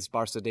and make his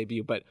Barca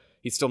debut, but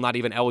he's still not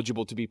even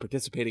eligible to be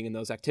participating in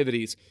those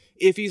activities.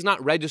 If he's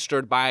not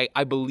registered by,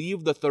 I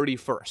believe, the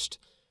 31st,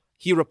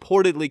 he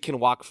reportedly can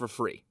walk for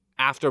free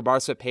after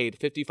Barca paid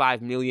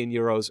 55 million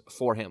euros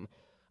for him.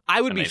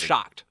 I would be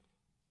shocked,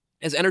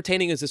 as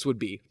entertaining as this would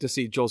be, to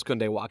see Jules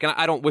Koundé walk. And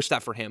I don't wish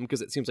that for him,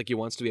 because it seems like he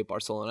wants to be at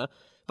Barcelona.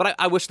 But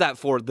I wish that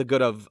for the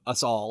good of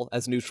us all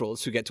as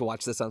neutrals who get to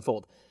watch this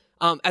unfold.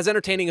 As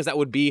entertaining as that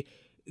would be,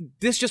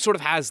 this just sort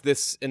of has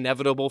this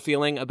inevitable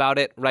feeling about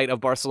it, right, of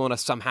Barcelona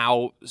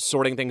somehow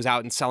sorting things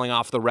out and selling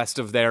off the rest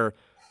of their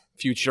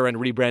future and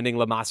rebranding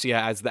La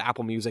Masia as the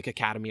Apple Music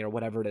Academy or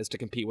whatever it is to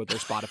compete with their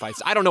Spotify.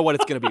 I don't know what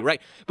it's going to be,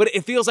 right? But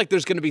it feels like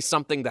there's going to be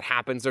something that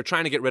happens. They're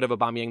trying to get rid of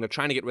Aubameyang. They're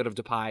trying to get rid of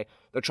Depay.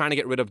 They're trying to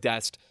get rid of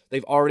Dest.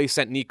 They've already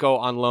sent Nico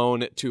on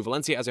loan to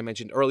Valencia, as I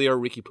mentioned earlier.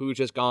 Ricky Puig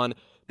is gone.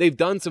 They've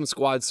done some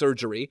squad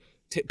surgery.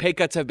 Pay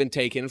cuts have been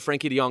taken.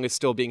 Frankie de Jong is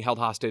still being held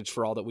hostage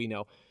for all that we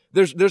know.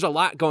 There's a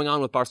lot going on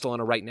with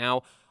Barcelona right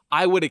now.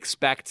 I would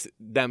expect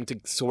them to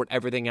sort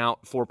everything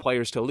out for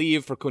players to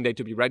leave, for Koundé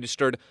to be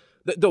registered.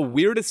 The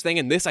weirdest thing,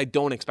 and this I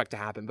don't expect to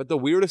happen, but the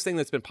weirdest thing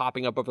that's been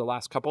popping up over the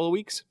last couple of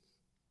weeks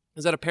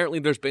is that apparently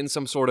there's been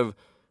some sort of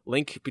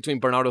link between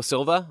Bernardo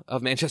Silva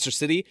of Manchester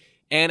City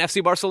and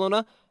FC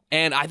Barcelona.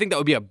 And I think that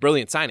would be a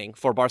brilliant signing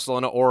for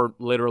Barcelona or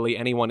literally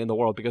anyone in the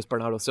world, because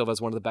Bernardo Silva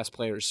is one of the best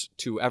players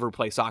to ever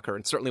play soccer,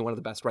 and certainly one of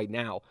the best right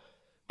now.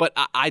 But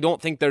I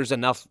don't think there's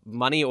enough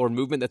money or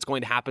movement that's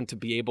going to happen to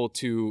be able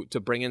to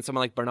bring in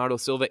someone like Bernardo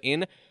Silva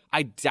in.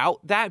 I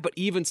doubt that, but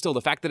even still, the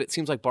fact that it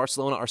seems like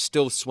Barcelona are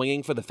still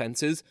swinging for the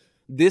fences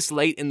this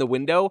late in the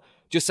window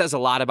just says a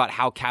lot about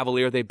how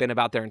cavalier they've been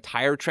about their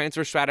entire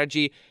transfer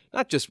strategy.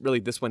 Not just really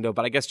this window,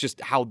 but I guess just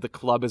how the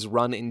club is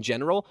run in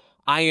general.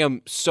 I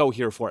am so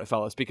here for it,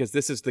 fellas, because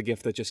this is the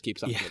gift that just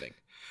keeps on giving.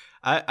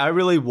 I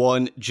really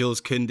want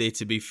Jules Koundé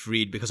to be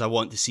freed because I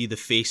want to see the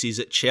faces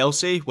at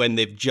Chelsea when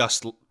they've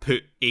just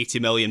put £80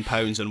 million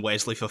on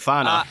Wesley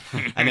Fofana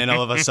and then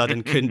all of a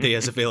sudden Koundé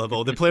is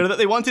available, the player that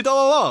they wanted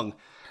all along.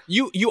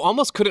 You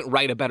almost couldn't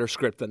write a better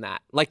script than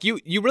that. Like, you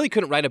really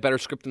couldn't write a better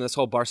script than this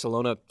whole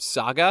Barcelona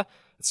saga,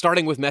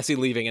 starting with Messi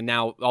leaving and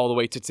now all the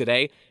way to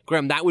today.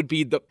 Graham, that would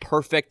be the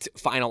perfect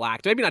final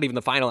act. Maybe not even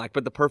the final act,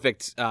 but the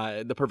perfect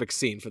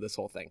scene for this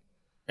whole thing.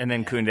 And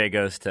then Koundé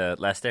goes to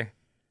Leicester.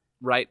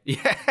 Right?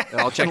 Yeah. It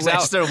all checks out.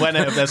 Leicester win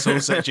out of this whole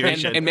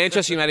situation. And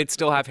Manchester United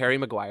still have Harry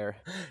Maguire.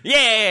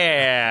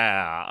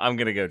 Yeah! I'm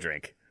going to go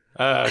drink.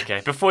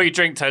 Okay. Before you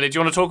drink, Taylor, do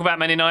you want to talk about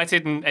Man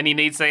United and any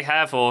needs they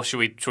have, or should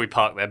we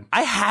park them?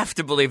 I have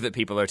to believe that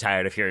people are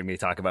tired of hearing me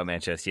talk about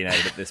Manchester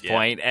United at this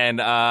point,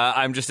 and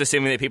I'm just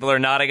assuming that people are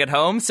nodding at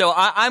home, so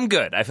I'm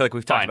good. I feel like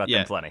we've talked about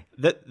them plenty.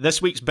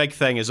 This week's big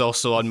thing is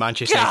also on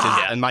Manchester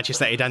United and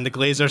Manchester United and the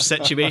Glazers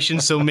situation,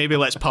 so maybe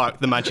let's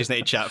park the Manchester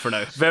United chat for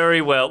now.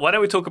 Very well. Why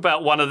don't we talk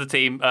about one other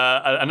team,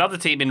 another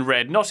team in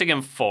red,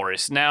 Nottingham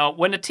Forest. Now,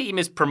 when a team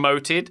is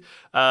promoted,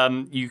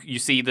 you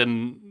see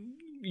them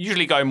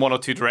usually go in one or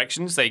two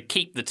directions. They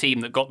keep the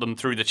team that got them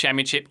through the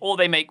championship, or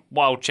they make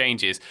wild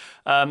changes.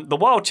 The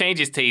wild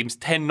changes teams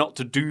tend not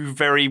to do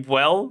very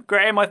well,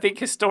 Graham, I think,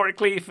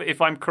 historically,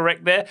 if I'm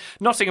correct there.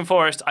 Nottingham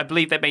Forest, I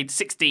believe they made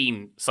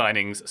 16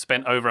 signings,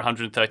 spent over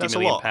 £130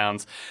 million.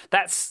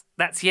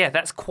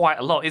 That's quite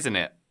a lot, isn't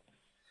it?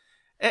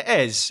 It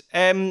is.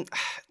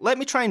 Let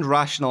me try and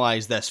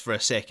rationalise this for a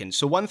second.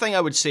 So one thing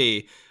I would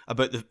say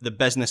about the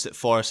business that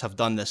Forest have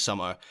done this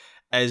summer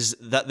is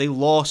that they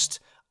lost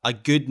a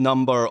good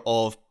number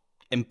of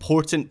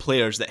important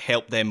players that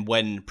helped them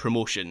win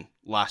promotion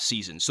last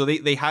season. So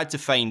they had to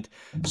find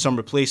some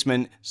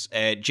replacement.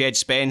 Jed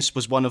Spence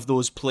was one of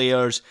those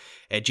players.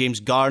 James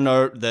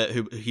Garner,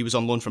 he was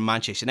on loan from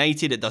Manchester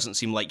United. It doesn't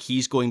seem like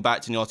he's going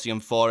back to Nottingham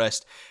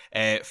Forest.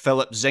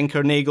 Philip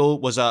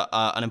Zinkernagel was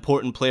an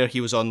important player.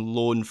 He was on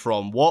loan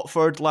from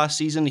Watford last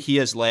season. He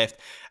has left.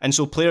 And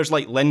so players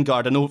like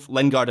Lingard, I know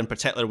Lingard in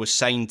particular was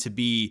signed to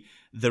be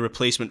the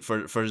replacement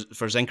for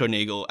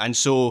Zinkernagel. And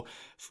so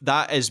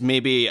that is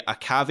maybe a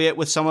caveat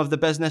with some of the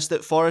business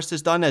that Forest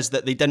has done, is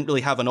that they didn't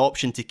really have an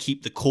option to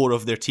keep the core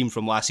of their team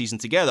from last season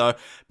together,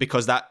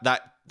 because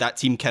that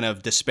team kind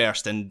of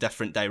dispersed in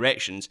different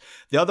directions.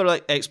 The other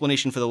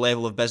explanation for the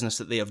level of business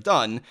that they have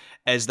done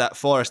is that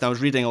Forest, and I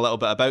was reading a little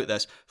bit about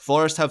this,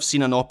 Forest have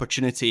seen an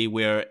opportunity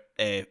where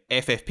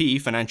FFP,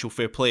 Financial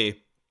Fair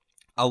Play,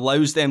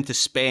 allows them to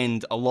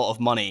spend a lot of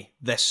money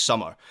this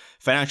summer.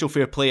 Financial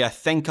Fair Play, I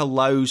think,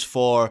 allows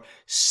for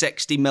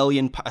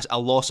a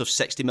loss of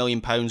 £60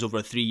 million over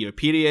a 3-year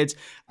period.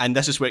 And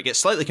this is where it gets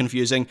slightly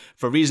confusing.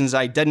 For reasons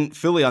I didn't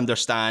fully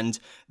understand,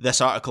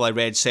 this article I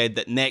read said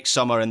that next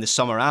summer and the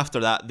summer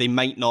after that, they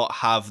might not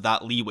have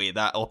that leeway.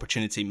 That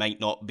opportunity might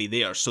not be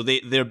there. So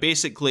they're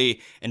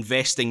basically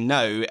investing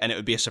now, and it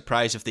would be a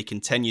surprise if they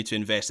continue to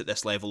invest at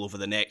this level over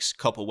the next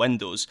couple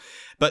windows.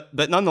 But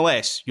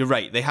nonetheless, you're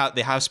right. They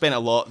have spent a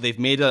lot. They've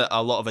made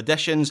a lot of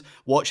additions.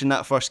 Watching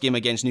that first game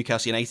against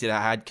Newcastle United,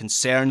 I had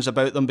concerns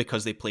about them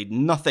because they played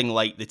nothing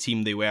like the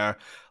team they were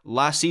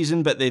last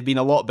season, but they've been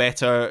a lot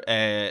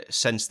better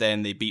since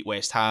then. They beat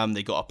West Ham,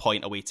 they got a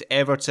point away to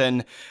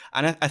Everton,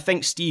 and I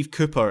think Steve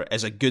Cooper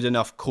is a good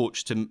enough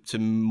coach to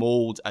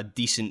mould a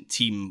decent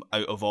team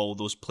out of all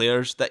those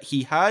players that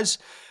he has.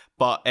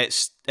 But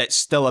it's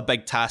still a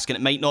big task, and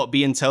it might not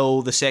be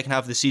until the second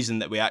half of the season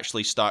that we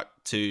actually start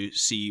to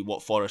see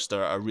what Forest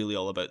are really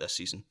all about this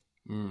season.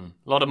 A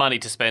lot of money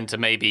to spend to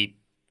maybe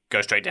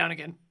go straight down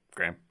again,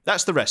 Graham.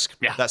 That's the risk.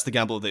 Yeah. That's the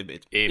gamble they've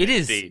made. It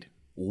is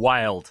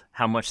wild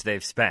how much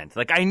they've spent.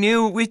 Like,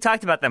 we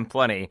talked about them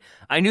plenty.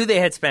 I knew they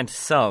had spent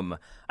some.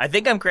 I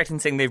think I'm correct in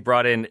saying they've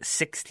brought in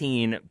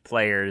 16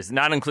 players,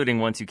 not including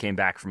ones who came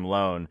back from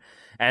loan.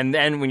 And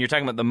then when you're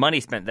talking about the money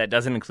spent, that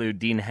doesn't include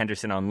Dean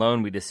Henderson on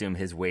loan. We'd assume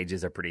his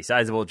wages are pretty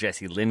sizable.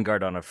 Jesse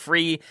Lingard on a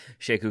free.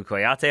 Sheku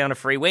Kouyate on a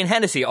free. Wayne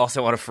Hennessy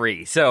also on a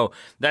free. So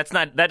that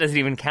doesn't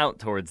even count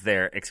towards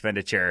their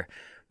expenditure.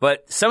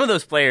 But some of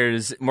those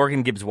players,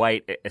 Morgan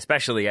Gibbs-White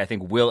especially, I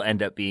think will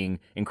end up being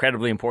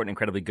incredibly important,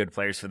 incredibly good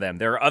players for them.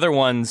 There are other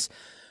ones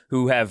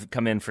who have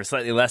come in for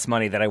slightly less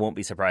money that I won't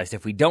be surprised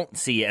if we don't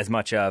see as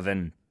much of,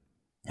 and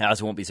I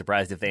also won't be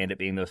surprised if they end up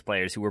being those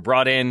players who were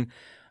brought in,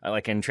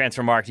 like in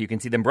Transfermarkt, you can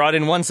see them brought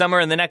in one summer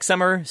and the next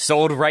summer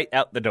sold right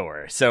out the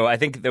door. So I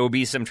think there will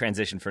be some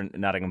transition for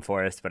Nottingham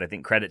Forest, but I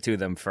think credit to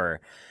them for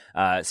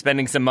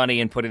spending some money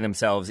and putting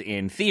themselves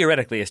in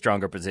theoretically a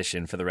stronger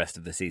position for the rest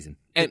of the season.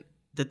 And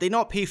did they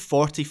not pay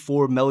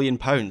 £44 million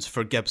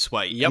for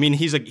Gibbs-White? Yep. I mean,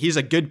 he's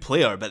a good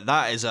player, but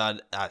that is a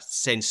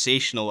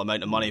sensational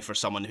amount of money for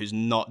someone who's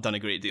not done a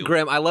great deal.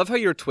 Graham, I love how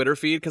your Twitter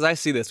feed, because I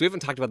see this, we haven't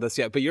talked about this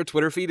yet, but your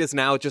Twitter feed is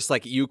now just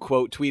like you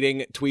quote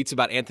tweeting tweets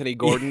about Anthony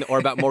Gordon or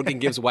about Morgan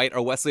Gibbs-White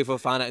or Wesley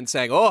Fofana and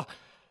saying, oh,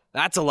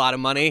 that's a lot of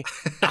money.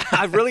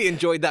 I've really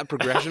enjoyed that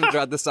progression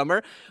throughout the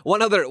summer.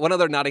 One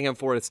other Nottingham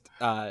Forest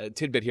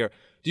tidbit here.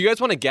 Do you guys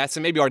want to guess,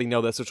 and maybe you already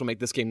know this, which will make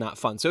this game not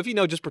fun. So if you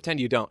know, just pretend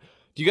you don't.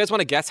 Do you guys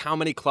want to guess how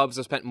many clubs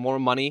have spent more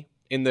money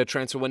in the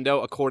transfer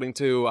window according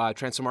to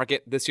Transfermarkt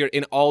this year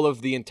in all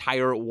of the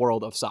entire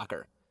world of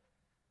soccer?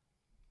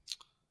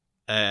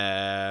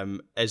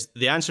 Is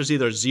the answer is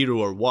either 0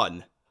 or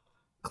 1.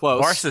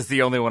 Close. Barca's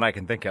the only one I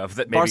can think of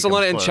that maybe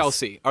Barcelona and comes close.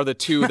 Chelsea are the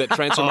two that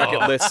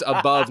Transfermarkt lists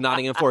above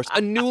Nottingham Forest, a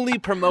newly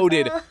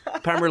promoted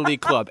Premier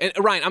League club. And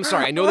Ryan, I'm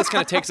sorry, I know this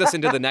kind of takes us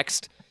into the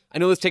next. I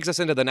know this takes us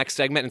into the next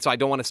segment, and so I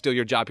don't want to steal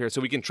your job here,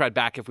 so we can tread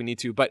back if we need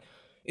to. But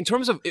in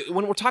terms of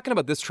when we're talking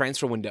about this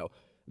transfer window,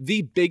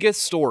 the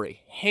biggest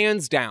story,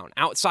 hands down,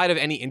 outside of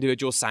any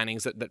individual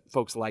signings that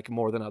folks like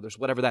more than others,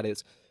 whatever that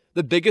is,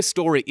 the biggest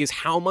story is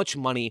how much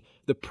money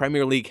the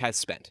Premier League has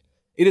spent.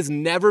 It has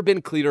never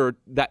been clearer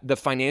that the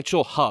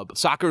financial hub,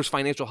 soccer's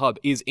financial hub,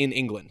 is in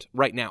England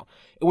right now.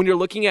 When you're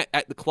looking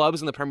at the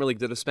clubs in the Premier League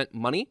that have spent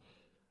money,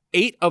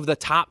 8 of the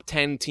top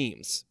 10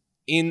 teams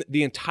in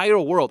the entire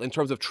world in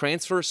terms of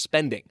transfer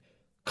spending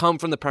come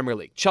from the Premier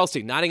League.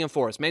 Chelsea, Nottingham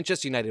Forest,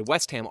 Manchester United,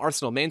 West Ham,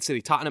 Arsenal, Man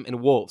City, Tottenham,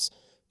 and Wolves.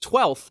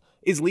 12th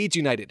is Leeds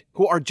United,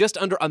 who are just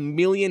under $1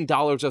 million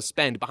of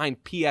spend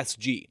behind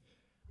PSG.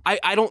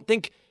 I don't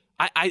think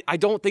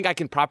I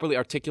can properly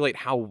articulate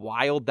how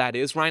wild that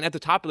is. Ryan, at the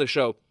top of the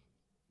show,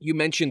 you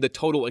mentioned the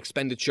total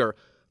expenditure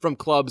from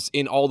clubs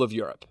in all of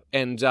Europe.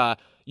 And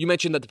you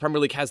mentioned that the Premier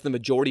League has the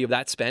majority of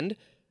that spend.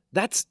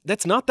 That's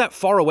not that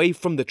far away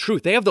from the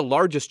truth. They have the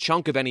largest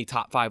chunk of any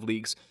top 5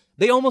 leagues.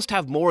 They almost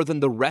have more than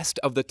the rest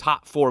of the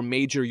top 4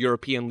 major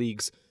European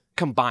leagues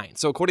combined.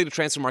 So according to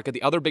Transfermarkt,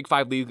 the other big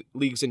 5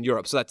 leagues in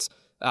Europe, so that's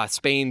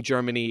Spain,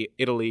 Germany,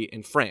 Italy,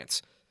 and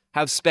France,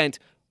 have spent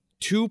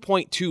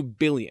 $2.2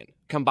 billion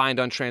combined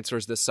on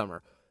transfers this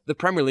summer. The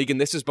Premier League,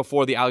 and this is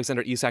before the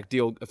Alexander Isak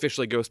deal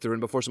officially goes through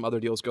and before some other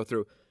deals go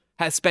through,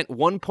 has spent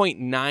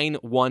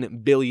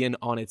 $1.91 billion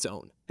on its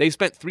own. They've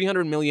spent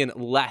 $300 million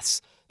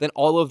less than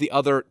all of the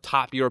other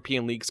top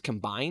European leagues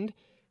combined.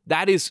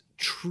 That is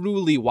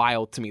truly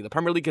wild to me. The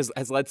Premier League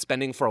has led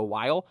spending for a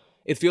while.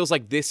 It feels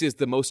like this is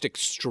the most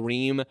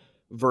extreme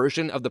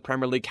version of the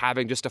Premier League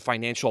having just a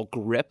financial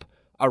grip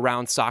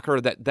around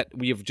soccer that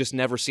we have just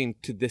never seen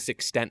to this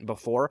extent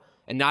before.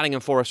 And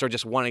Nottingham Forest are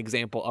just one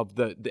example of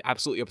the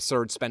absolutely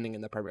absurd spending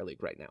in the Premier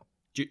League right now.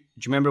 Do you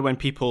remember when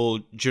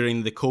people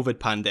during the COVID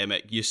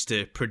pandemic used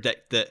to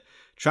predict that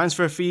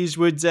transfer fees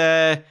would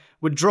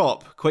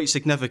drop quite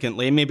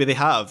significantly? Maybe they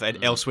have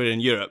elsewhere in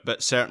Europe,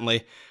 but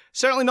certainly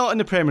not in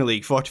the Premier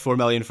League. 44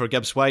 million for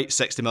Gibbs White,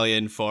 60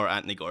 million for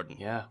Anthony Gordon.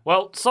 Yeah.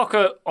 Well,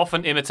 soccer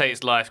often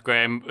imitates life,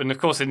 Graham. And of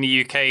course, in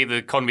the UK, the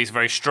economy is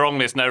very strong.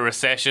 There's no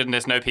recession.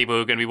 There's no people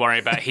who are going to be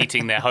worrying about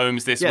heating their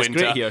homes this winter. It's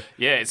great here.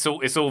 Yeah, it's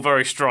all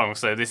very strong.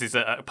 So this is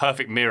a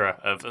perfect mirror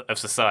of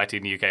society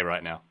in the UK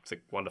right now. It's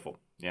wonderful.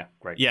 Yeah,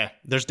 great. Yeah,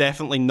 there's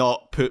definitely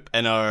not poop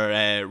in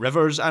our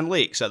rivers and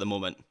lakes at the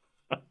moment.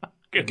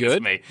 Goodness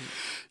me.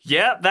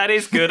 Yeah, that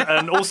is good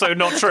and also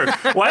not true.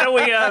 Why don't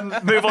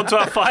we move on to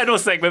our final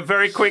segment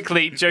very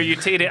quickly? Joe, you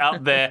teed it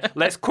up there.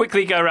 Let's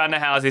quickly go around the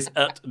houses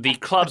at the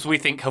clubs we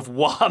think have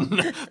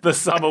won the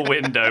summer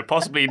window.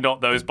 Possibly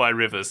not those by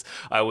rivers,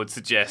 I would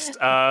suggest.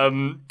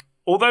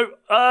 Although,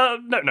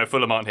 no,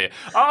 Fulham aren't here.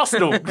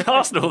 Arsenal,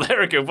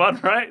 they're a good one,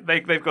 right?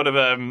 They've got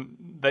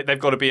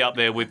to be up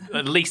there with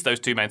at least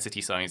those two Man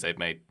City signings they've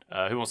made.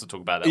 Who wants to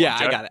talk about that?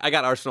 Yeah, one, Joe? I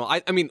got Arsenal.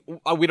 I mean,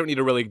 we don't need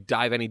to really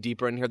dive any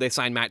deeper in here. They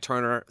signed Matt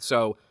Turner,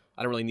 so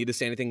I don't really need to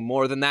say anything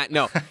more than that.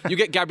 No, you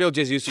get Gabriel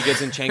Jesus, you get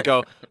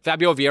Zinchenko.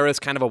 Fabio Vieira is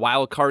kind of a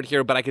wild card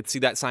here, but I could see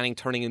that signing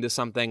turning into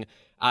something.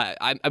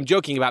 I'm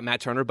joking about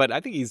Matt Turner, but I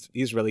think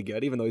he's really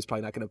good, even though he's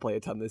probably not going to play a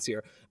ton this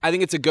year. I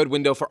think it's a good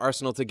window for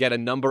Arsenal to get a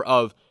number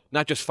of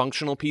not just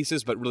functional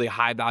pieces, but really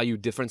high-value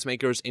difference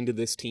makers into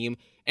this team.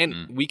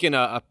 And weaken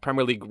a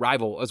Premier League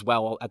rival as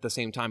well at the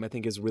same time, I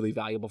think is really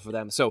valuable for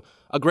them. So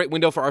a great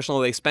window for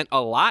Arsenal. They spent a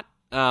lot.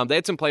 They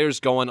had some players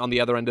going on the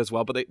other end as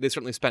well, but they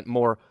certainly spent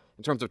more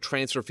in terms of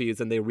transfer fees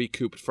than they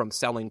recouped from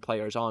selling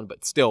players on.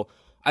 But still,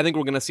 I think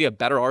we're going to see a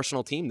better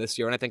Arsenal team this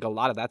year, and I think a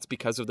lot of that's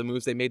because of the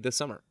moves they made this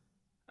summer.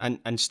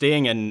 And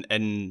staying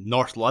in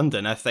North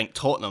London, I think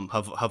Tottenham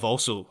have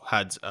also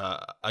had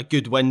a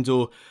good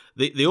window.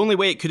 The only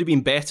way it could have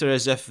been better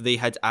is if they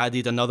had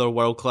added another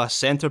world-class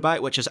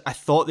centre-back, which is I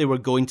thought they were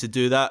going to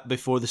do that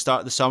before the start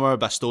of the summer.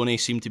 Bastoni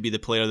seemed to be the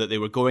player that they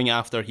were going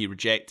after. He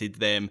rejected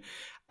them.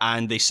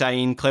 And they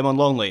signed Clement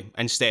Longley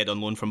instead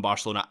on loan from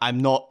Barcelona. I'm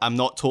not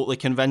totally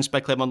convinced by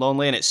Clement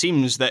Longley, and it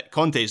seems that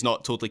Conte is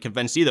not totally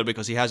convinced either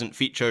because he hasn't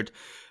featured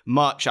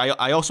much.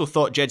 I also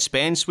thought Jed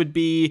Spence would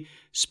be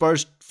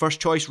Spurs' first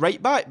choice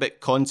right back,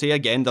 but Conte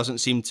again doesn't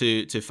seem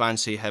to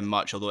fancy him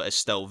much, although it is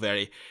still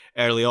very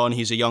early on.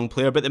 He's a young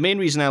player. But the main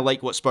reason I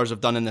like what Spurs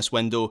have done in this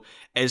window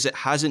is it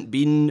hasn't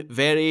been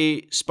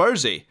very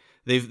Spursy.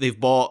 They've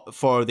bought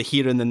for the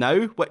here and the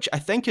now, which I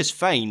think is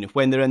fine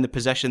when they're in the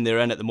position they're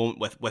in at the moment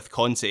with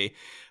Conte,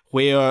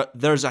 where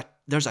there's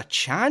a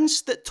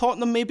chance that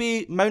Tottenham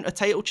maybe mount a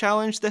title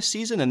challenge this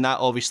season, and that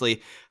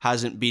obviously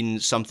hasn't been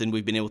something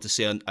we've been able to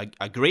say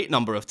a great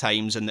number of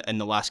times in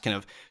the last kind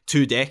of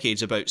 2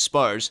 decades about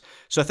Spurs.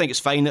 So I think it's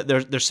fine that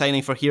they're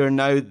signing for here and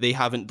now. They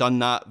haven't done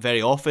that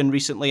very often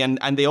recently, and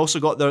they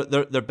also got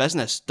their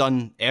business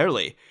done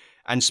early.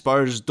 And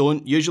Spurs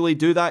don't usually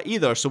do that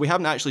either. So we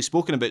haven't actually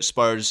spoken about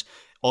Spurs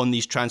on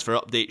these transfer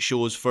update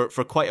shows for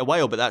quite a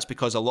while, but that's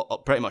because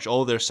pretty much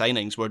all their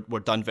signings were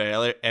done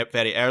very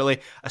early.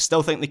 I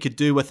still think they could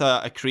do with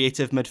a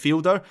creative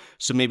midfielder,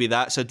 so maybe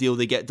that's a deal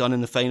they get done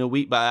in the final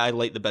week, but I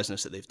like the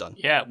business that they've done.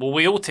 Yeah, well,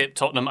 we all tipped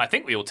Tottenham. I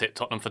think we all tipped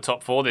Tottenham for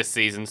top 4 this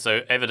season,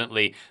 so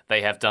evidently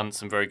they have done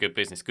some very good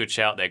business. Good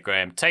shout there,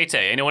 Graham. Tate,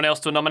 anyone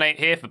else to nominate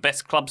here for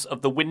best clubs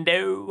of the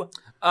window?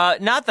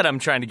 Not that I'm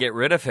trying to get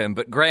rid of him,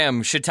 but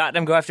Graham, should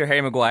Tottenham go after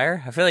Harry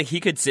Maguire? I feel like he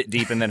could sit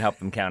deep and then help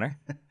them counter.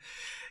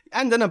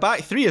 And in a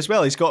back three as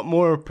well, he's got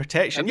more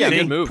protection. That'd be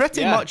a good move.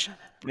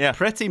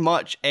 Pretty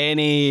much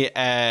any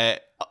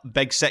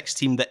Big Six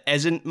team that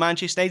isn't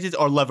Manchester United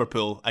or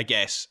Liverpool, I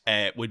guess,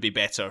 would be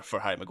better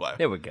for Harry Maguire.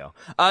 There we go.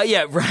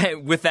 Yeah,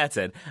 right. With that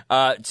said,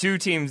 2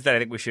 teams that I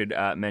think we should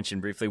mention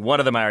briefly. One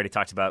of them I already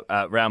talked about,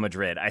 Real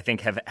Madrid, I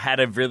think have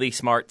had a really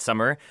smart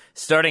summer,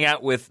 starting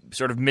out with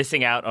sort of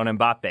missing out on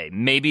Mbappe.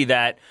 Maybe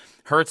that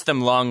hurts them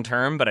long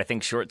term, but I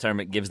think short term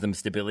it gives them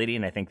stability,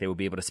 and I think they will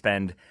be able to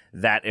spend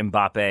that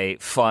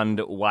Mbappe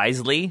fund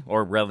wisely,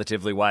 or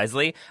relatively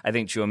wisely. I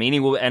think Tchouaméni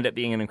will end up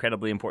being an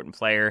incredibly important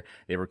player.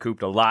 They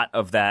recouped a lot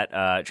of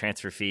that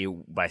transfer fee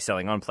by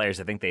selling on players.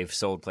 I think they've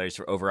sold players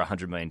for over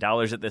 $100 million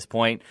at this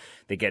point.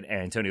 They get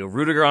Antonio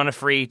Rudiger on a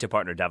free to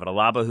partner David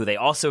Alaba, who they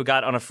also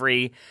got on a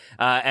free.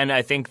 And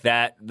I think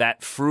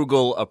that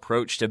frugal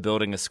approach to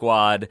building a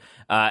squad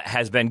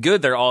has been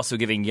good. They're also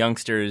giving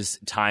youngsters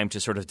time to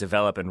sort of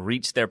develop and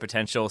reached their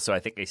potential. So I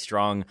think a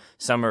strong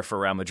summer for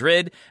Real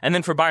Madrid. And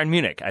then for Bayern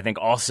Munich, I think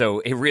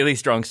also a really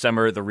strong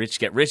summer. The rich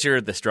get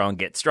richer, the strong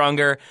get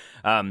stronger.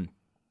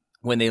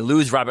 When they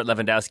lose Robert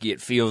Lewandowski,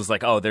 it feels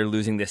like, oh, they're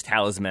losing this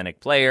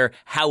talismanic player.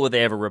 How will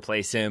they ever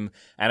replace him?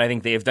 And I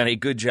think they have done a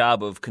good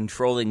job of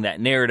controlling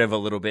that narrative a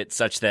little bit,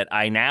 such that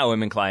I now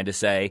am inclined to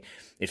say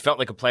it felt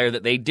like a player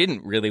that they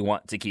didn't really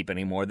want to keep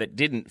anymore, that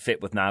didn't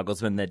fit with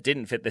Nagelsmann, that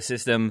didn't fit the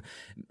system.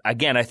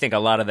 Again, I think a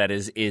lot of that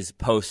is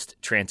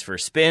post-transfer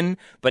spin,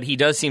 but he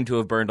does seem to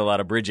have burned a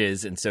lot of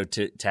bridges, and so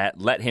to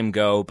let him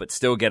go but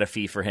still get a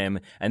fee for him,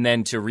 and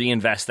then to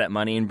reinvest that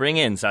money and bring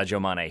in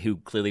Sadio Mane, who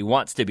clearly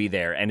wants to be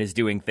there and is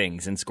doing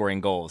things and scoring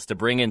goals, to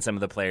bring in some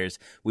of the players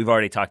we've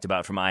already talked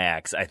about from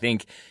Ajax. I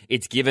think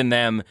it's given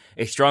them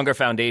a stronger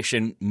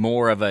foundation,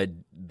 more of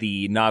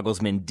the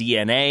Nagelsmann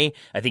DNA.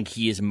 I think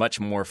he is much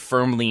more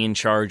firmly in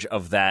charge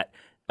of that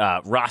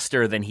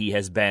roster than he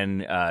has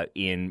been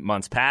in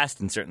months past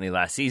and certainly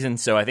last season.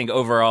 So I think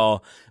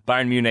overall,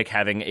 Bayern Munich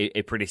having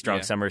a pretty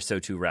strong summer, so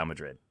too Real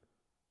Madrid.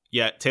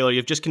 Yeah, Taylor,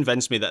 you've just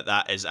convinced me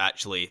that is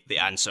actually the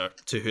answer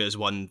to who has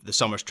won the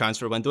summer's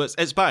transfer window.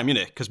 It's Bayern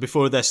Munich, because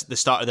before the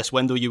start of this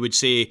window, you would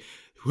say,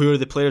 who are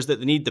the players that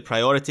they need, the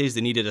priorities?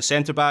 They needed a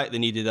centre-back, they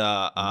needed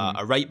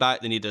a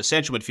right-back, they needed a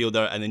central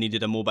midfielder, and they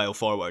needed a mobile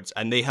forwards.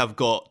 And they have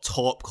got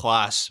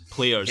top-class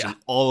players in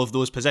all of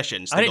those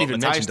positions. I didn't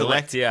even mention De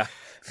Ligt,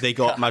 They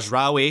got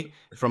Mazraoui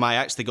from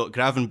Ajax, they got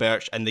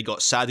Gravenberch, and they got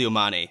Sadio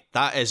Mane.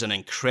 That is an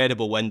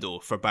incredible window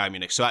for Bayern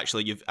Munich. So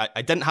actually,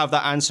 I didn't have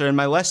that answer in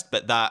my list,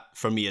 but that,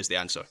 for me, is the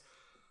answer.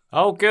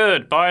 Oh,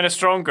 good. Bayern are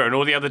stronger, and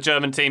all the other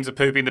German teams are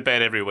pooping the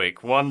bed every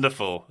week.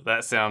 Wonderful.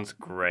 That sounds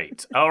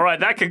great. All right,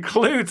 that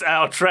concludes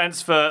our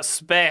transfer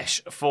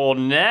spesh for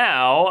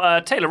now.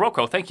 Taylor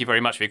Rockwell, thank you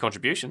very much for your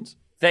contributions.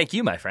 Thank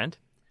you, my friend.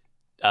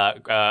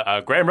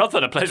 Graham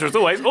Ruthven, a pleasure as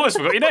always. Always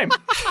forgot your name.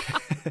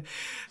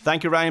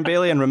 Thank you, Ryan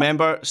Bailey, and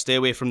remember, stay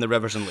away from the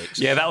rivers and lakes.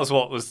 Yeah, that was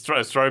what was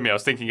throwing me. I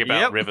was thinking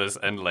about rivers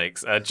and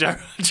lakes. Joe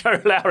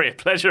Lowry, a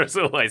pleasure as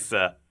always,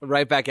 sir.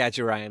 Right back at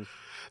you, Ryan.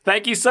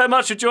 Thank you so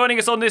much for joining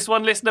us on this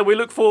one, listener. We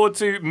look forward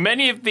to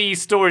many of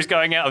these stories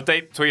going out of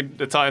date between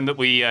the time that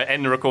we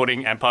end the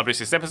recording and publish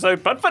this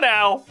episode. But for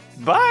now,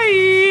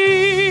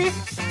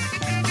 bye!